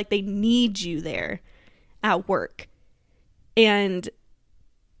you feel like they need you there at work? And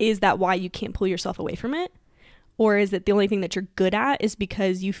is that why you can't pull yourself away from it? Or is it the only thing that you're good at is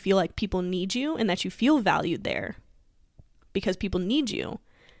because you feel like people need you and that you feel valued there because people need you?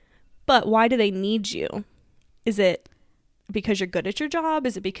 But why do they need you? Is it because you're good at your job?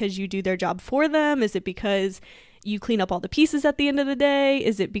 Is it because you do their job for them? Is it because you clean up all the pieces at the end of the day?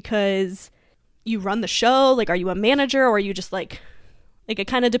 Is it because you run the show? Like, are you a manager, or are you just like it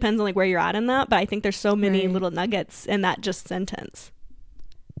kind of depends on like where you're at in that. But I think there's so many little nuggets in that just sentence.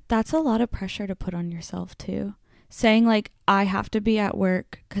 That's a lot of pressure to put on yourself too. Saying like, I have to be at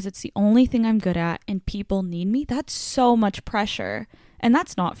work because it's the only thing I'm good at and people need me. That's so much pressure. And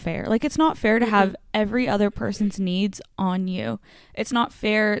that's not fair. Like, it's not fair to have every other person's needs on you. It's not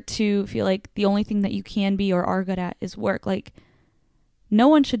fair to feel like the only thing that you can be or are good at is work. Like, no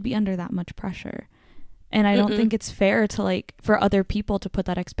one should be under that much pressure. And I don't think it's fair to like for other people to put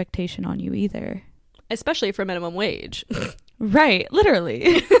that expectation on you either. Especially for minimum wage. Right.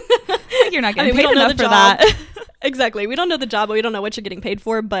 Literally. You're not getting paid enough for that. Exactly. We don't know the job, but we don't know what you're getting paid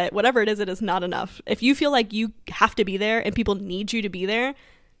for. But whatever it is not enough. If you feel like you have to be there and people need you to be there,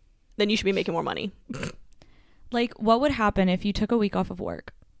 then you should be making more money. Like, what would happen if you took a week off of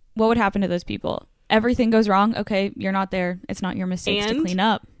work? What would happen to those people? Everything goes wrong. Okay, you're not there. It's not your mistakes to clean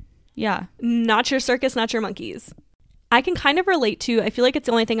up. Yeah. Not your circus, not your monkeys. I can kind of relate to, I feel like it's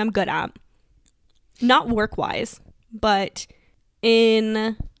the only thing I'm good at. Not work-wise, but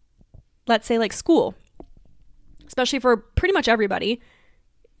in, let's say, like school. Especially for pretty much everybody.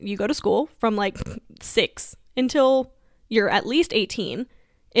 You go to school from like 6 until you're at least 18.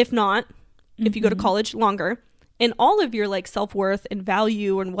 If not, if you go to college, longer. And all of your like self-worth and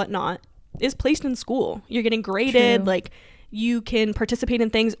value and whatnot is placed in school. You're getting graded. True. Like, you can participate in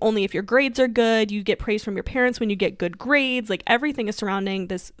things only if your grades are good. You get praise from your parents when you get good grades. Like, everything is surrounding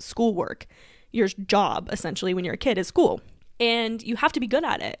this schoolwork. Your job, essentially, when you're a kid, is school. And you have to be good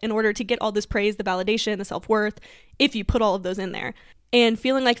at it in order to get all this praise, the validation, the self-worth, if you put all of those in there. And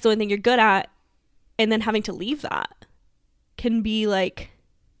feeling like it's the only thing you're good at and then having to leave that can be like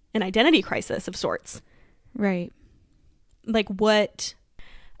an identity crisis of sorts. Right. Like, what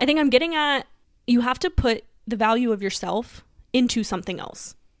I think I'm getting at, you have to put the value of yourself into something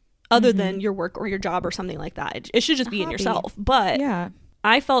else other than your work or your job or something like that. It should just be in yourself. But yeah,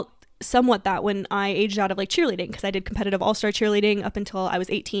 I felt somewhat that when I aged out of like cheerleading, because I did competitive all-star cheerleading up until I was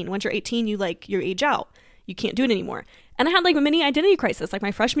 18. Once you're 18, you age out. You can't do it anymore. And I had like a mini identity crisis. Like,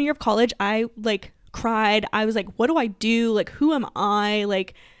 my freshman year of college, I like cried. I was like, what do I do? Like, who am I?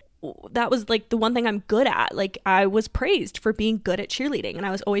 Like, that was like the one thing I'm good at. Like, I was praised for being good at cheerleading, and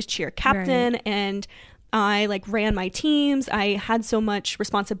I was always cheer captain, and I like ran my teams. I had so much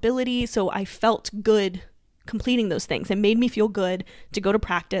responsibility, so I felt good completing those things. It made me feel good to go to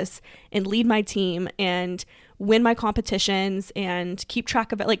practice and lead my team and win my competitions and keep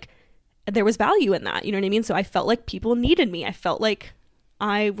track of it. Like, there was value in that, you know what I mean? So I felt like people needed me. I felt like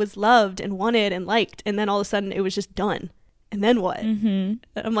I was loved and wanted and liked, and then all of a sudden it was just done. And then what? I'm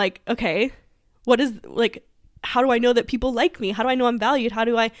like, okay, what is, like, how do I know that people like me? How do I know I'm valued? How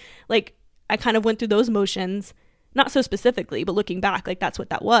do I, like, I kind of went through those motions, not so specifically, but looking back, like, that's what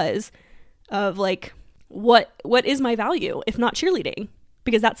that was, of like, what is my value if not cheerleading?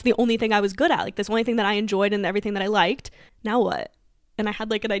 Because that's the only thing I was good at. Like, this only thing that I enjoyed and everything that I liked. Now what? And I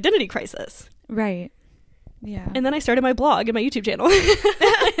had like an identity crisis. Right. Yeah. And then I started my blog and my YouTube channel.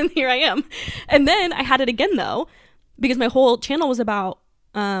 And here I am. And then I had it again though, because my whole channel was about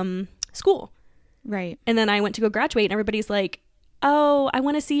school. Right. And then I went to go graduate, and everybody's like, oh, I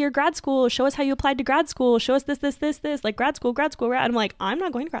want to see your grad school. Show us how you applied to grad school. Show us this, like grad school. And I'm like, I'm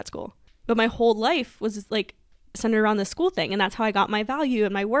not going to grad school. But my whole life was like centered around the school thing. And that's how I got my value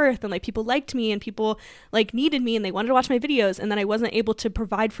and my worth. And like, people liked me, and people like needed me, and they wanted to watch my videos. And then I wasn't able to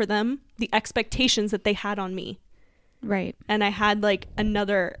provide for them the expectations that they had on me. Right. And I had like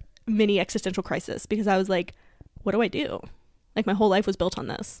another mini existential crisis, because I was like, what do I do? Like, my whole life was built on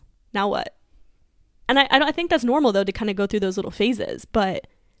this. Now what? And I think that's normal though, to kind of go through those little phases. But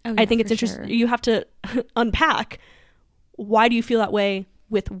I think it's interesting. Sure. You have to unpack, why do you feel that way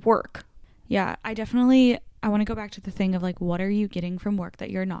with work? Yeah, I want to go back to the thing of like, what are you getting from work that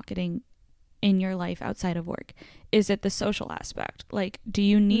you're not getting in your life outside of work? Is it the social aspect? Like, do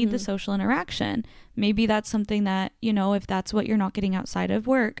you need the social interaction? Maybe that's something that, you know, if that's what you're not getting outside of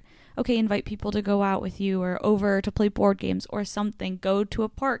work, okay, invite people to go out with you or over to play board games or something. Go to a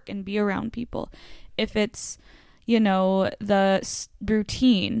park and be around people. If it's, you know, the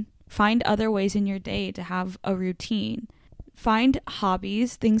routine, find other ways in your day to have a routine. Find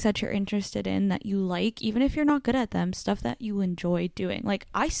hobbies, things that you're interested in that you like, even if you're not good at them, stuff that you enjoy doing. Like,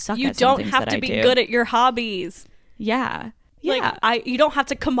 I suck at some things that I do. You don't have to be good at your hobbies. Yeah. Like, you don't have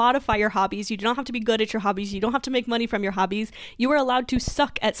to commodify your hobbies. You don't have to be good at your hobbies. You don't have to make money from your hobbies. You are allowed to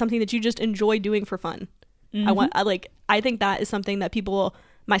suck at something that you just enjoy doing for fun. I think that is something that people,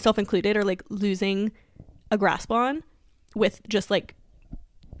 myself included, are like losing a grasp on with just like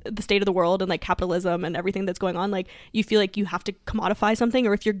the state of the world and like capitalism and everything that's going on. Like, you feel like you have to commodify something,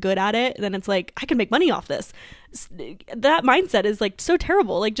 or if you're good at it, then it's like, I can make money off this. That mindset is like so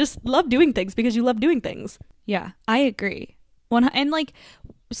terrible. Like, just love doing things because you love doing things. Yeah, I agree. And like,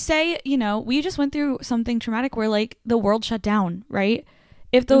 say, you know, we just went through something traumatic where like the world shut down, right?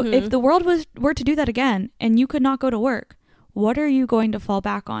 If the world were to do that again and you could not go to work, what are you going to fall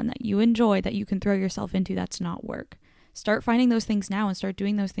back on that you enjoy, that you can throw yourself into, that's not work? Start finding those things now and start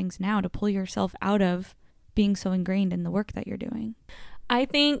doing those things now to pull yourself out of being so ingrained in the work that you're doing. I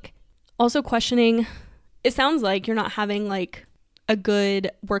think also questioning, it sounds like you're not having like a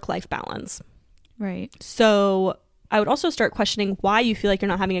good work-life balance. Right. So I would also start questioning why you feel like you're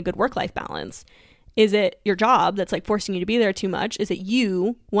not having a good work-life balance. Is it your job that's like forcing you to be there too much? Is it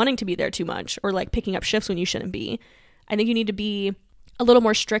you wanting to be there too much, or like picking up shifts when you shouldn't be? I think you need to be a little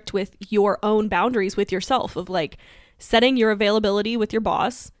more strict with your own boundaries with yourself, of like setting your availability with your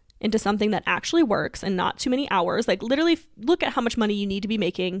boss into something that actually works and not too many hours. Like, literally look at how much money you need to be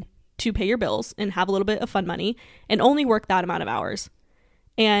making to pay your bills and have a little bit of fun money, and only work that amount of hours,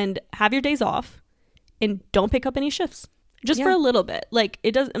 and have your days off and don't pick up any shifts just for a little bit. Like,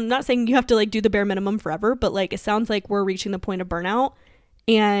 I'm not saying you have to like do the bare minimum forever, but like, it sounds like we're reaching the point of burnout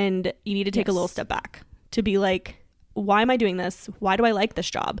and you need to take a little step back to be like, why am I doing this? Why do I like this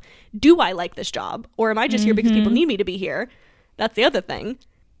job? Do I like this job? Or am I just here because people need me to be here? That's the other thing.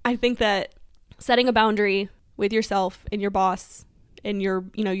 I think that setting a boundary with yourself and your boss and your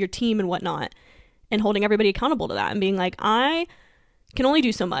team and whatnot, and holding everybody accountable to that and being like, I can only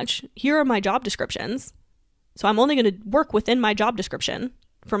do so much. Here are my job descriptions. So I'm only going to work within my job description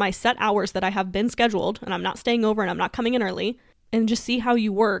for my set hours that I have been scheduled, and I'm not staying over and I'm not coming in early, and just see how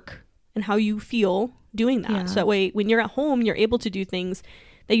you work and how you feel doing that. So that way, when you're at home, you're able to do things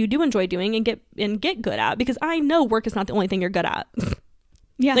that you do enjoy doing and get good at, because I know work is not the only thing you're good at.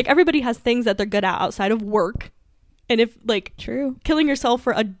 Like, everybody has things that they're good at outside of work. And if like killing yourself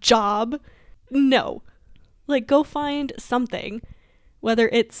for a job, no, like, go find something, whether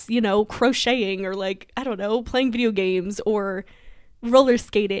it's, you know, crocheting or like, I don't know, playing video games or roller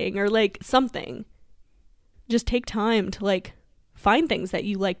skating or like something. Just take time to like find things that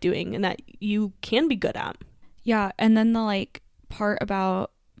you like doing and that you can be good at. Yeah. And then the like part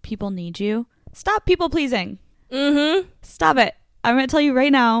about people need you. Stop people pleasing. Stop it. I'm going to tell you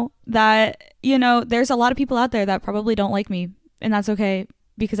right now that, you know, there's a lot of people out there that probably don't like me, and that's okay,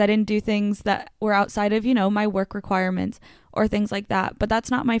 because I didn't do things that were outside of, you know, my work requirements or things like that. But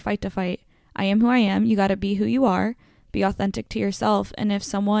that's not my fight to fight. I am who I am. You got to be who you are. Be authentic to yourself. And if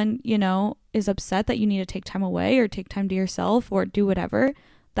someone, you know, is upset that you need to take time away or take time to yourself or do whatever,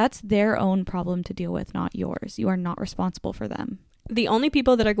 that's their own problem to deal with, not yours. You are not responsible for them. The only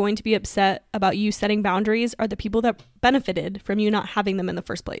people that are going to be upset about you setting boundaries are the people that benefited from you not having them in the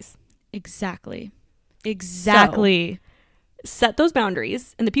first place. Exactly. So, set those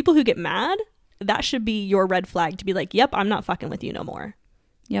boundaries, and the people who get mad, that should be your red flag to be like, yep, I'm not fucking with you no more.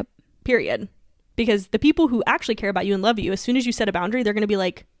 Yep. Period. Because the people who actually care about you and love you, as soon as you set a boundary, they're going to be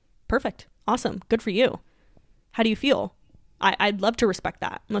like, perfect, awesome, good for you. How do you feel? I'd love to respect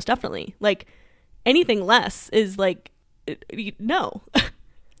that, most definitely. Like, anything less is like, no.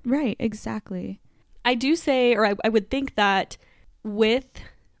 Right, exactly. I do say, or I would think that with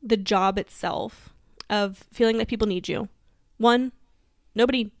the job itself of feeling that people need you, one,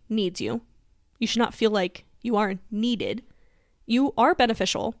 nobody needs you. You should not feel like you are needed. You are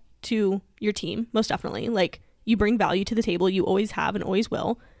beneficial to your team, most definitely. Like, you bring value to the table. You always have and always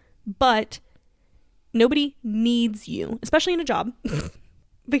will. But nobody needs you, especially in a job,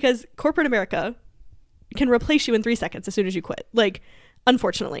 because corporate America can replace you in 3 seconds as soon as you quit. Like,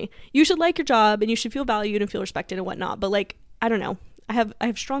 unfortunately, you should like your job and you should feel valued and feel respected and whatnot. But like, I don't know. I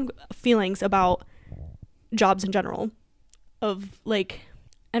have strong feelings about jobs in general, of like,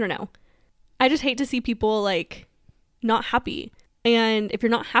 I don't know. I just hate to see people like not happy. And if you're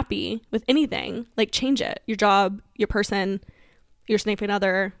not happy with anything, like change it. Your job, your person, your significant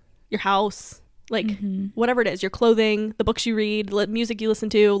other, your house, like whatever it is, your clothing, the books you read, the music you listen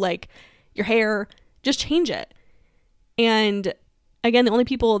to, like your hair, just change it. And again, the only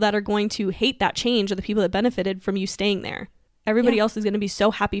people that are going to hate that change are the people that benefited from you staying there. Everybody else is going to be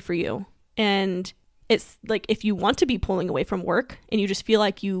so happy for you. And it's like, if you want to be pulling away from work and you just feel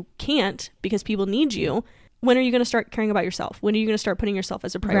like you can't because people need you, when are you going to start caring about yourself? When are you going to start putting yourself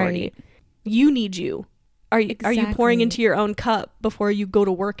as a priority? Right. You need you. Are you pouring into your own cup before you go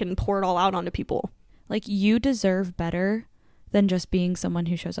to work and pour it all out onto people? Like, you deserve better than just being someone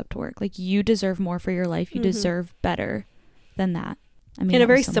who shows up to work. Like, you deserve more for your life. You deserve better than that. I mean, and a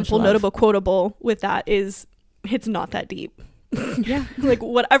very simple, notable, quotable with that is, it's not that deep. Yeah. Like,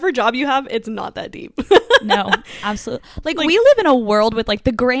 whatever job you have, it's not that deep. No, absolutely. Like, we live in a world with like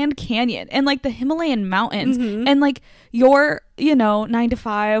the Grand Canyon and like the Himalayan mountains, and like your, 9 to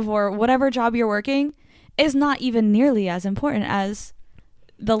 5 or whatever job you're working is not even nearly as important as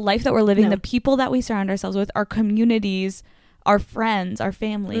the life that we're living, the people that we surround ourselves with, our communities, our friends, our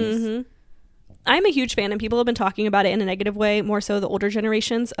families. I'm a huge fan, and people have been talking about it in a negative way, more so the older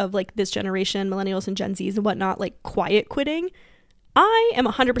generations of like this generation, millennials and Gen Zs and whatnot, like quiet quitting. I am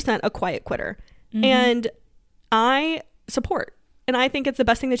 100% a quiet quitter, and I support, and I think it's the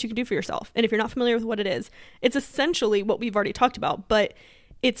best thing that you can do for yourself. And if you're not familiar with what it is, it's essentially what we've already talked about, but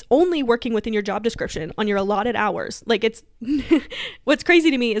it's only working within your job description on your allotted hours. Like, it's what's crazy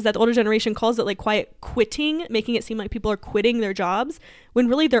to me is that the older generation calls it like quiet quitting, making it seem like people are quitting their jobs when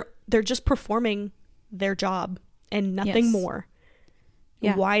really they're just performing their job and nothing more.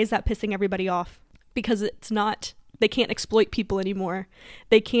 Yeah. Why is that pissing everybody off? Because it's not, they can't exploit people anymore.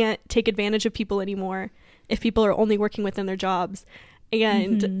 They can't take advantage of people anymore if people are only working within their jobs.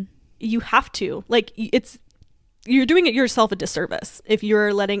 And you have to, like, you're doing it yourself a disservice if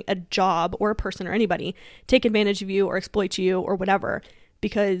you're letting a job or a person or anybody take advantage of you or exploit you or whatever,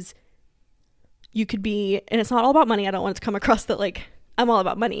 because you could be, and it's not all about money. I don't want it to come across that like I'm all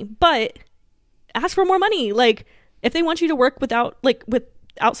about money, but ask for more money. Like, if they want you to work with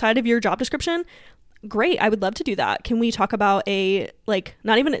outside of your job description, great. I would love to do that. Can we talk about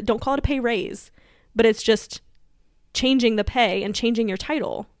don't call it a pay raise, but it's just changing the pay and changing your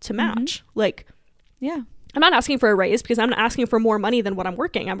title to match. I'm not asking for a raise because I'm not asking for more money than what I'm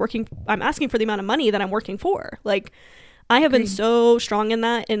working. I'm asking for the amount of money that I'm working for. Like, I have been so strong in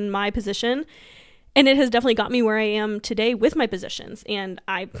that in my position, and it has definitely got me where I am today with my positions. And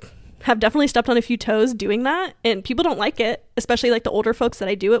I have definitely stepped on a few toes doing that, and people don't like it, especially like the older folks that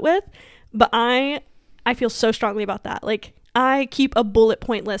I do it with. But I feel so strongly about that. Like, I keep a bullet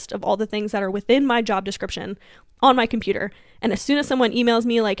point list of all the things that are within my job description on my computer. And as soon as someone emails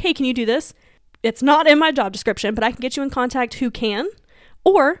me like, hey, can you do this? It's not in my job description, but I can get you in contact who can.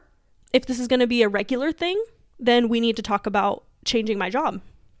 Or if this is going to be a regular thing, then we need to talk about changing my job.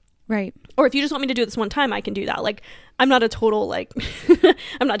 Right. Or if you just want me to do it this one time, I can do that. Like, I'm not a total, like,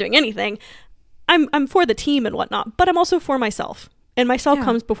 I'm not doing anything. I'm for the team and whatnot, but I'm also for myself. And myself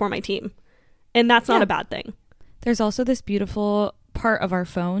comes before my team. And that's not a bad thing. There's also this beautiful part of our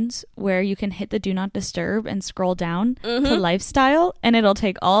phones where you can hit the do not disturb and scroll down to lifestyle, and it'll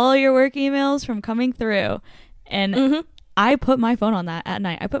take all your work emails from coming through. And I put my phone on that at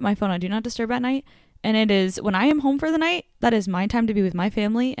night. I put my phone on do not disturb at night, and it is when I am home for the night, that is my time to be with my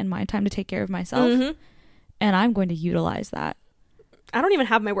family and my time to take care of myself. And I'm going to utilize that. I don't even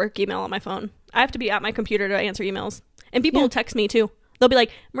have my work email on my phone. I have to be at my computer to answer emails. And people will text me too. They'll be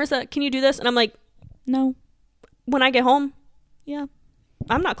like, Marissa, can you do this? And I'm like, no. When I get home,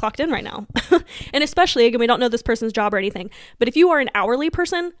 I'm not clocked in right now. And especially, again, we don't know this person's job or anything, but if you are an hourly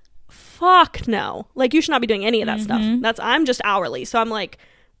person, fuck no. Like, you should not be doing any of that stuff. I'm just hourly. So I'm like,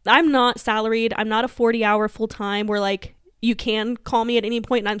 I'm not salaried. I'm not a 40-hour full-time where like you can call me at any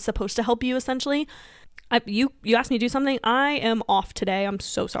point and I'm supposed to help you essentially. You asked me to do something. I am off today. I'm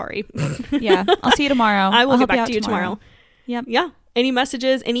so sorry. Yeah. I'll see you tomorrow. I will get back to you tomorrow. Yep. Yeah. Any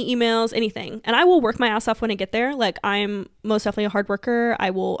messages, any emails, anything. And I will work my ass off when I get there. Like, I'm most definitely a hard worker.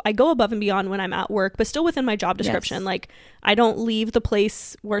 I go above and beyond when I'm at work, but still within my job description. Yes. Like, I don't leave the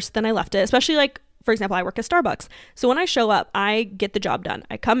place worse than I left it, especially like, for example, I work at Starbucks. So when I show up, I get the job done.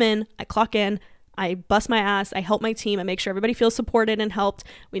 I come in, I clock in, I bust my ass, I help my team, I make sure everybody feels supported and helped.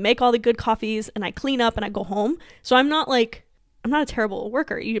 We make all the good coffees and I clean up and I go home. So I'm not a terrible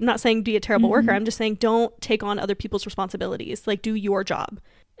worker. I'm not saying be a terrible worker. I'm just saying don't take on other people's responsibilities. Like, do your job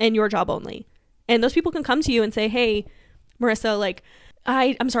and your job only. And those people can come to you and say, hey, Marissa, like,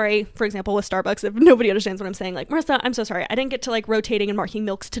 I'm sorry, for example, with Starbucks, if nobody understands what I'm saying, like, Marissa, I'm so sorry. I didn't get to like rotating and marking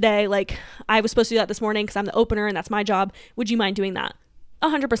milks today. Like, I was supposed to do that this morning because I'm the opener and that's my job. Would you mind doing that?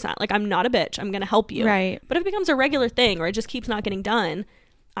 100%. Like, I'm not a bitch. I'm going to help you. Right. But if it becomes a regular thing or it just keeps not getting done,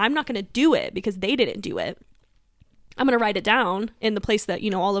 I'm not going to do it because they didn't do it. I'm going to write it down in the place that, you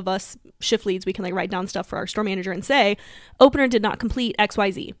know, all of us shift leads, we can like write down stuff for our store manager and say, opener did not complete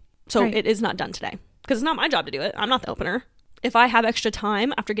XYZ. So It is not done today because it's not my job to do it. I'm not the opener. If I have extra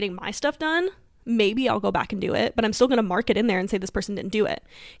time after getting my stuff done, maybe I'll go back and do it, but I'm still going to mark it in there and say this person didn't do it.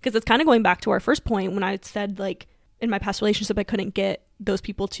 Because it's kind of going back to our first point when I said, like, in my past relationship, I couldn't get those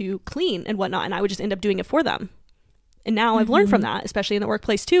people to clean and whatnot, and I would just end up doing it for them. And now I've learned from that, especially in the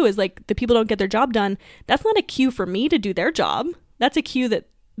workplace too, is like the people don't get their job done. That's not a cue for me to do their job. That's a cue that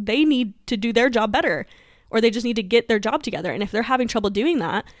they need to do their job better, or they just need to get their job together. And if they're having trouble doing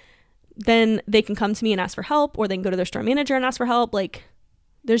that, then they can come to me and ask for help, or they can go to their store manager and ask for help. Like,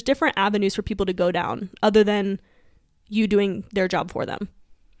 there's different avenues for people to go down other than you doing their job for them.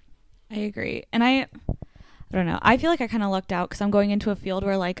 I agree. And I don't know. I feel like I kind of lucked out because I'm going into a field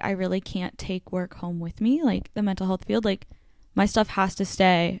where like I really can't take work home with me, like the mental health field. Like, my stuff has to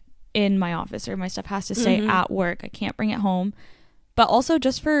stay in my office or my stuff has to stay at work. I can't bring it home. But also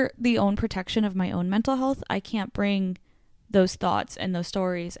just for the own protection of my own mental health, I can't bring those thoughts and those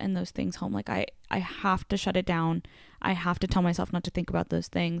stories and those things home. Like, I have to shut it down. I have to tell myself not to think about those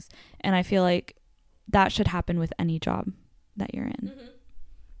things. And I feel like that should happen with any job that you're in.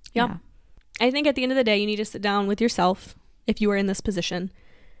 Yeah. I think at the end of the day, you need to sit down with yourself if you are in this position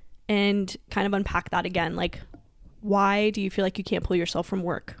and kind of unpack that again. Like, why do you feel like you can't pull yourself from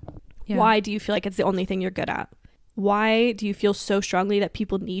work? Yeah. Why do you feel like it's the only thing you're good at? Why do you feel so strongly that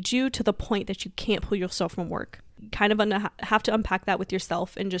people need you to the point that you can't pull yourself from work? Kind of have to unpack that with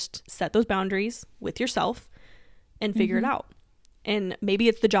yourself and just set those boundaries with yourself and figure it out. And maybe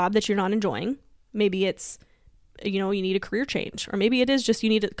it's the job that you're not enjoying. Maybe it's, you know, you need a career change, or maybe it is just you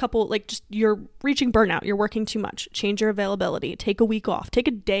need a couple, like, just you're reaching burnout, you're working too much. Change your availability, take a week off, take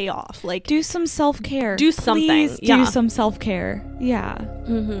a day off, like do some self-care, do something. Please do some self-care.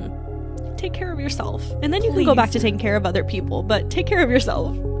 Take care of yourself, and then you can go back to taking care of other people, but take care of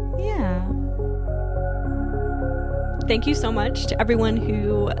yourself. Thank you so much to everyone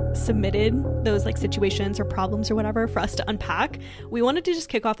who submitted those like situations or problems or whatever for us to unpack. We wanted to just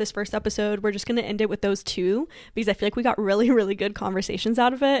kick off this first episode. We're just going to end it with those two because I feel like we got really, really good conversations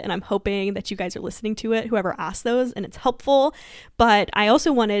out of it. And I'm hoping that you guys are listening to it, whoever asked those, and it's helpful. But I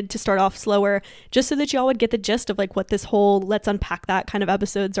also wanted to start off slower just so that y'all would get the gist of like what this whole let's unpack that kind of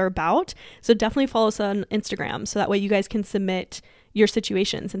episodes are about. So definitely follow us on Instagram so that way you guys can submit your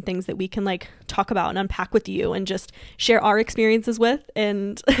situations and things that we can like talk about and unpack with you and just share our experiences with.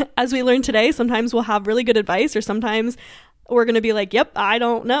 And as we learned today, sometimes we'll have really good advice, or sometimes we're going to be like, yep, I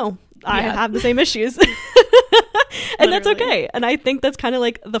don't know. I have the same issues. And that's okay. And I think that's kind of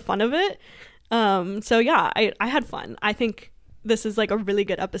like the fun of it. So yeah, I had fun. I think this is like a really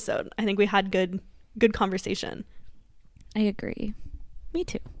good episode. I think we had good conversation. I agree. Me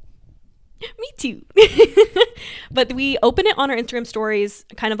too. Me too. But we open it on our Instagram stories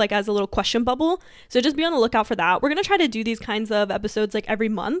kind of like as a little question bubble, so just be on the lookout for that. We're gonna try to do these kinds of episodes like every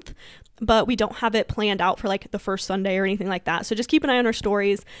month, but we don't have it planned out for like the first Sunday or anything like that, so just keep an eye on our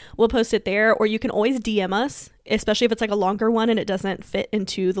stories. We'll post it there, or you can always DM us, especially if it's like a longer one and it doesn't fit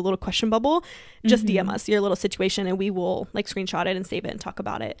into the little question bubble. Just DM us your little situation and we will like screenshot it and save it and talk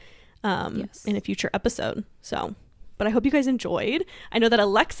about it in a future episode. But I hope you guys enjoyed. I know that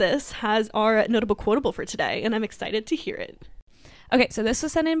Alexis has our notable quotable for today, and I'm excited to hear it. Okay, so this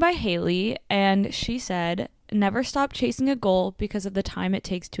was sent in by Haley, and she said, never stop chasing a goal because of the time it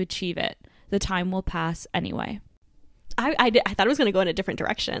takes to achieve it. The time will pass anyway. I thought it was going to go in a different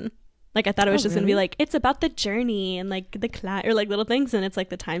direction. Like, I thought it was just going to be like, it's about the journey and like the class or like little things, and it's like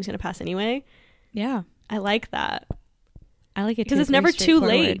the time's going to pass anyway. Yeah. I like that. I like it because it's never too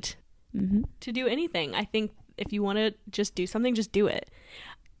late to do anything. I think if you want to just do something, just do it.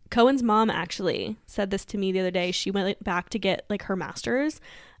 Cohen's mom actually said this to me the other day. She went back to get like her master's,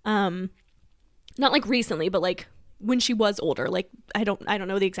 not like recently, but like when she was older, like I don't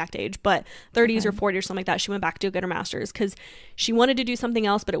know the exact age, but 30s or 40s or something like that. She went back to get her master's because she wanted to do something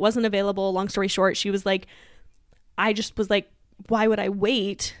else, but it wasn't available. Long story short, she was like, I just was like, why would I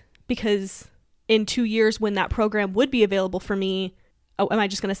wait? Because in 2 years when that program would be available for me, am I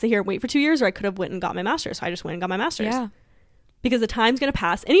just going to sit here and wait for 2 years? Or I could have went and got my master's. So I just went and got my master's. Yeah. Because the time's going to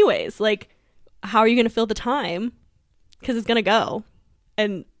pass anyways. Like, how are you going to fill the time? Because it's going to go.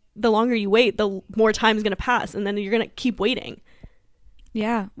 And the longer you wait, the more time is going to pass. And then you're going to keep waiting.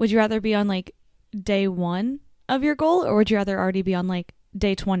 Yeah. Would you rather be on like day one of your goal, or would you rather already be on like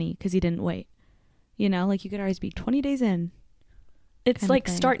day 20 because you didn't wait? You know, like you could always be 20 days in. It's like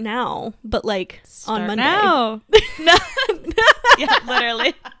start now, but like start on Monday. Now. No. Yeah,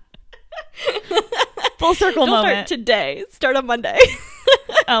 literally. Full circle Don't moment. Start today. Start on Monday.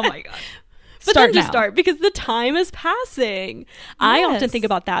 Oh my god. But then just start because the time is passing. Yes. I often think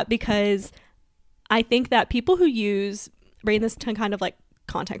about that because I think that people who bring this to kind of like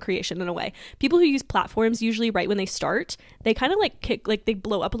content creation in a way, people who use platforms usually right when they start, they kind of like they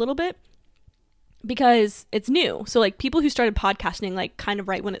blow up a little bit because it's new. So like people who started podcasting like kind of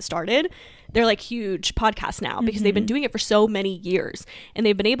right when it started, they're like huge podcasts now because they've been doing it for so many years and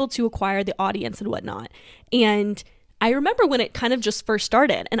they've been able to acquire the audience and whatnot. And I remember when it kind of just first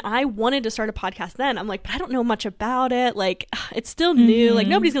started and I wanted to start a podcast then. I'm like, but I don't know much about it. Like, it's still new. Like,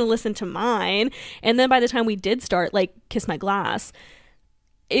 nobody's going to listen to mine. And then by the time we did start, like, Kiss My Glass,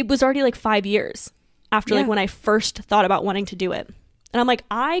 it was already like 5 years after like when I first thought about wanting to do it. And I'm like,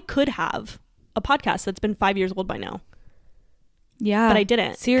 I could have a podcast that's been 5 years old by now. Yeah. But I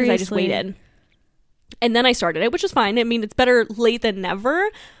didn't. Seriously. Because I just waited. And then I started it, which is fine. I mean, it's better late than never.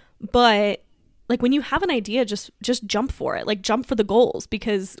 But like when you have an idea, just jump for it. Like jump for the goals,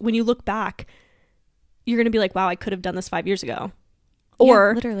 because when you look back, you're going to be like, wow, I could have done this 5 years ago.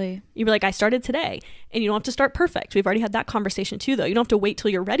 Or literally you'd be like, I started today. And you don't have to start perfect. We've already had that conversation too, though. You don't have to wait till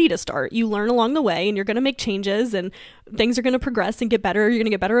you're ready to start. You learn along the way and you're going to make changes and things are going to progress and get better. You're going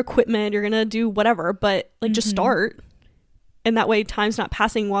to get better equipment. You're going to do whatever, but like just start. And that way time's not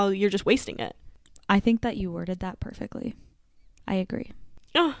passing while you're just wasting it. I think that you worded that perfectly. I agree.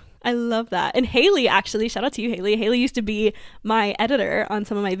 Oh, I love that. And Haley, actually, shout out to you, Haley. Haley used to be my editor on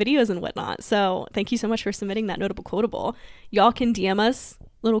some of my videos and whatnot. So thank you so much for submitting that notable quotable. Y'all can DM us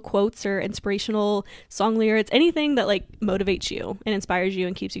little quotes or inspirational song lyrics, anything that like motivates you and inspires you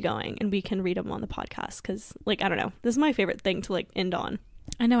and keeps you going. And we can read them on the podcast because like, I don't know, this is my favorite thing to like end on.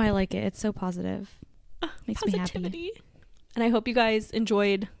 I know, I like it. It's so positive. Makes me happy. And I hope you guys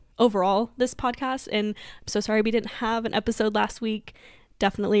enjoyed overall this podcast. And I'm so sorry we didn't have an episode last week.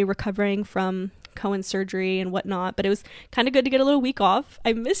 Definitely recovering from Cohen's surgery and whatnot, but it was kind of good to get a little week off.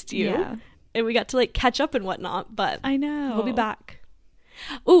 I missed you. Yeah. And we got to like catch up and whatnot, but I know we'll be back.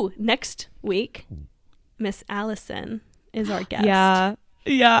 Ooh, next week, Miss Allison is our guest.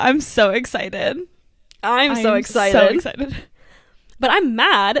 Yeah, I'm so excited. I'm so excited. But I'm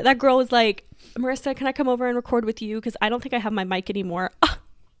mad. That girl was like, Marissa, can I come over and record with you? Because I don't think I have my mic anymore.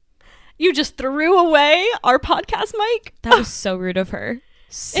 You just threw away our podcast mic? That was so rude of her.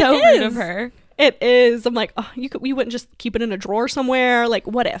 So rude of her. It is. I'm like, oh, you wouldn't just keep it in a drawer somewhere? Like,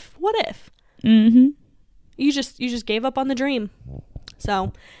 what if? Mm-hmm. You just gave up on the dream.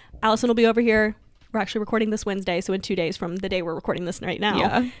 So Allison will be over here. We're actually recording this Wednesday, so in 2 days from the day we're recording this right now.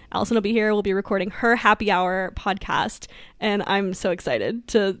 Yeah. Allison will be here. We'll be recording her happy hour podcast, and I'm so excited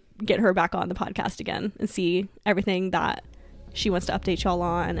to get her back on the podcast again and see everything that she wants to update y'all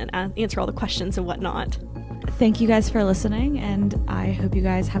on and answer all the questions and whatnot. Thank you guys for listening, and I hope you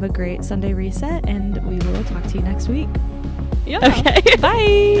guys have a great Sunday reset, and we will talk to you next week. Yeah. Okay.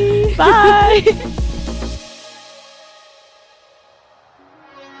 Bye. Bye.